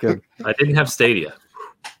 That's good. I didn't have Stadia.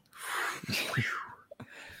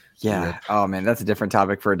 Yeah. Yep. Oh man, that's a different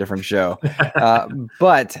topic for a different show.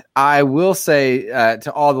 But I will say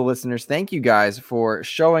to all the listeners, thank you guys for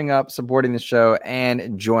showing up, supporting the show,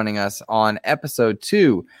 and joining us on episode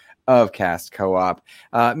 2 of Cast Co-op.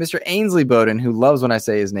 Mr. Ainsley Bowden, who loves when I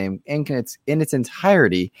say his name in its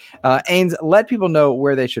entirety. Ains, let people know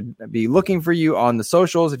where they should be looking for you on the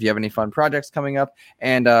socials if you have any fun projects coming up.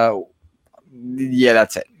 And yeah,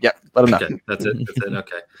 that's it. Yep, let them know. Okay, that's it.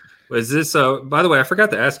 Okay. Is this? By the way, I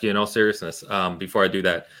forgot to ask you. In all seriousness, before I do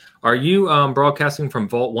that, are you broadcasting from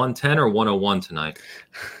Vault 110 or 101 tonight?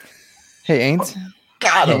 Hey, Ains.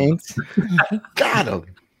 Got him. Hey, Ains. Got him.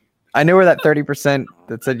 I know where that 30%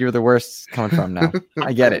 that said you were the worst coming from now.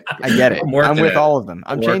 I get it. I'm with all of them.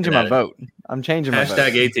 I'm changing my vote.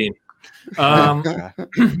 Hashtag 18.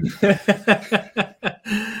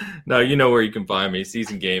 No, you know where you can find me.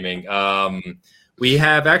 Season Gaming. We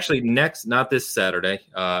have actually not this Saturday,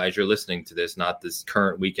 as you're listening to this, not this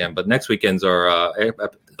current weekend, but next weekend's our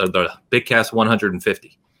the Big Cast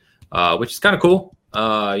 150, which is kind of cool.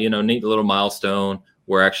 Neat little milestone.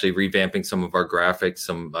 We're actually revamping some of our graphics,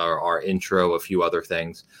 our intro, a few other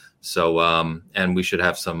things. So, and we should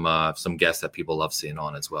have some guests that people love seeing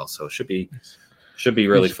on as well. So it should be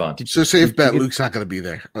really fun. So safe bet Luke's not going to be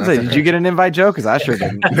there. Did you get an invite, Joe? Because I sure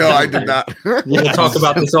didn't. No, I did not. We'll talk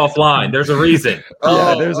about this offline. There's a reason.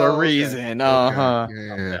 There's a reason. Okay.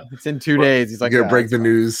 Yeah. It's in 2 days. He's like, you're gonna break the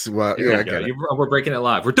news. Well, we're breaking it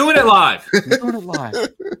live. We're doing it live.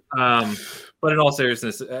 But in all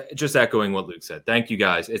seriousness, just echoing what Luke said. Thank you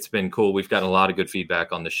guys. It's been cool. We've gotten a lot of good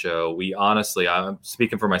feedback on the show. We honestly, I'm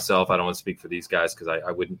speaking for myself. I don't want to speak for these guys because I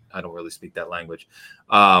don't really speak that language.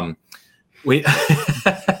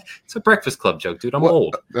 It's a Breakfast Club joke, dude. I'm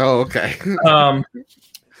old. Oh, okay.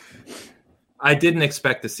 I didn't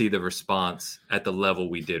expect to see the response at the level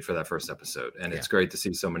we did for that first episode. And it's great to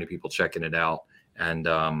see so many people checking it out. And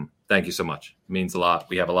thank you so much. It means a lot.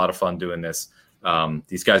 We have a lot of fun doing this.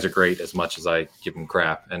 These guys are great as much as I give them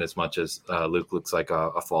crap. And as much as Luke looks like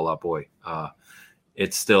a Fallout boy,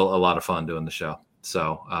 it's still a lot of fun doing the show.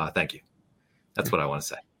 So thank you. That's what I want to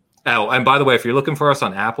say. Oh, and by the way, if you're looking for us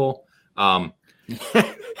on Apple, we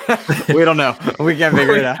don't know. We can't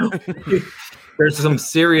figure it out. There's some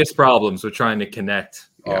serious problems with trying to connect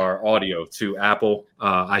our audio to Apple.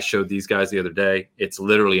 I showed these guys the other day. It's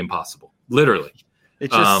literally impossible. Literally.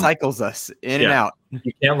 It just cycles us in and out.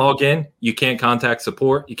 You can't log in. You can't contact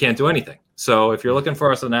support. You can't do anything. So if you're looking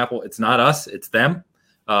for us on Apple, it's not us. It's them.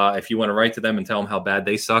 If you want to write to them and tell them how bad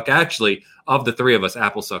they suck. Actually, of the three of us,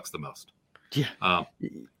 Apple sucks the most. Yeah.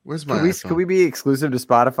 Where's my iPhone? Could we be exclusive to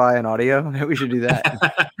Spotify and audio? Maybe we should do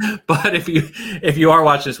that. But if you are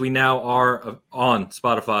watching this, we now are on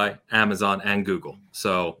Spotify, Amazon, and Google.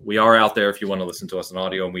 So we are out there if you want to listen to us in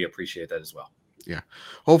audio, and we appreciate that as well. Yeah.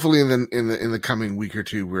 Hopefully in the coming week or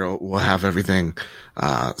two, we'll have everything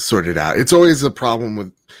sorted out. It's always a problem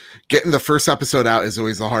with getting the first episode out is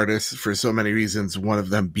always the hardest for so many reasons. One of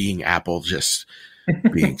them being Apple just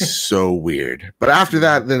being so weird. But after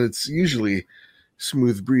that, then it's usually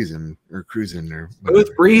smooth breezing or cruising or whatever.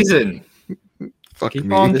 Smooth breezing. Fuck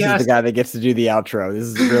me. This is the guy that gets to do the outro. This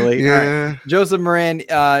is really yeah. Right. Joseph Moran,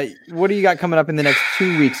 what do you got coming up in the next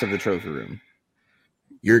 2 weeks of the trophy room?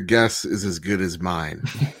 Your guess is as good as mine.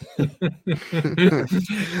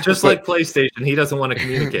 Just like PlayStation, he doesn't want to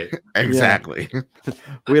communicate. Exactly. Yeah.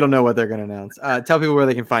 We don't know what they're going to announce. Tell people where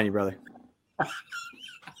they can find you, brother.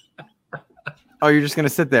 Oh, you're just going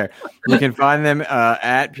to sit there. You can find them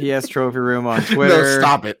at PS Trophy Room on Twitter. No,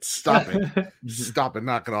 stop it. Stop it.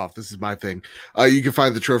 Knock it off. This is my thing. You can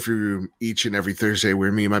find the Trophy Room each and every Thursday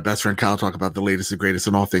where me and my best friend Kyle talk about the latest and greatest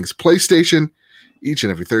in all things PlayStation each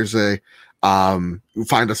and every Thursday. You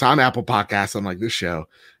find us on Apple Podcasts, unlike this show,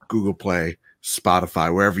 Google Play,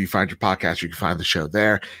 Spotify, wherever you find your podcast, you can find the show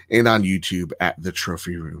there, and on YouTube at the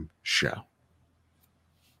Trophy Room Show.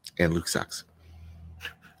 And Luke sucks.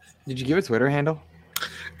 Did you give a Twitter handle?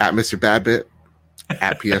 At Mr. Badbit,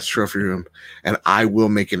 at PS Trophy Room, and I will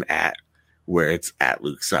make an @ where it's at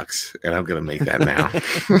Luke sucks, and I'm gonna make that now.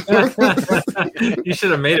 You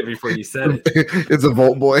should have made it before you said it. It's a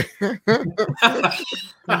Volt Boy.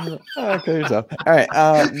 Okay, yourself. All right.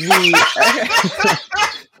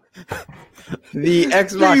 The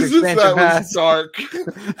Xbox Jesus, expansion pass. Dark.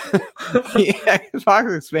 The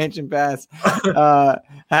Xbox expansion pass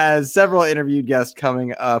has several interviewed guests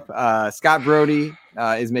coming up. Scott Brody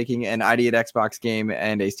is making an ID at Xbox game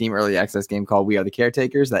and a Steam Early Access game called We Are the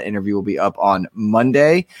Caretakers. That interview will be up on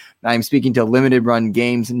Monday. I'm speaking to Limited Run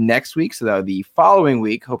Games next week, so that the following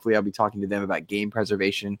week, hopefully I'll be talking to them about game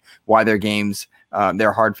preservation, why their games,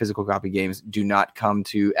 their hard physical copy games, do not come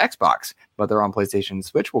to Xbox, but they're on PlayStation and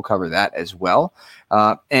Switch. We'll cover that as well.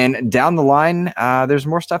 And down the line, there's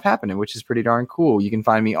more stuff happening, which is pretty darn cool. You can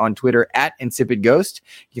find me on Twitter at InsipidGhost.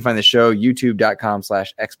 You can find the show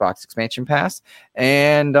youtube.com/Xbox Expansion Pass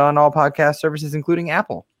and on all podcast services, including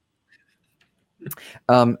Apple.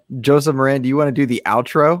 Joseph Moran, do you want to do the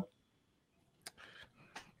outro?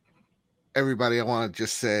 Everybody, I want to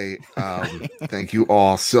just say thank you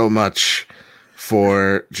all so much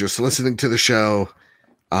for just listening to the show.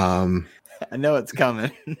 I know it's coming.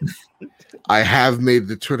 I have made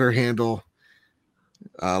the Twitter handle.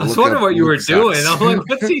 I was wondering what you were doing. I'm like,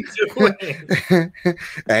 what's he doing?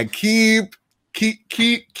 And keep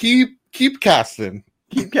casting.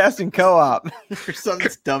 Keep casting co-op for some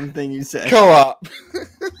dumb thing you said. Co-op.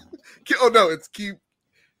 Oh no, it's keep.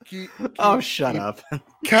 Oh, shut up.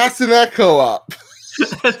 Casting that co-op.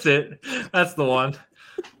 That's it. That's the one.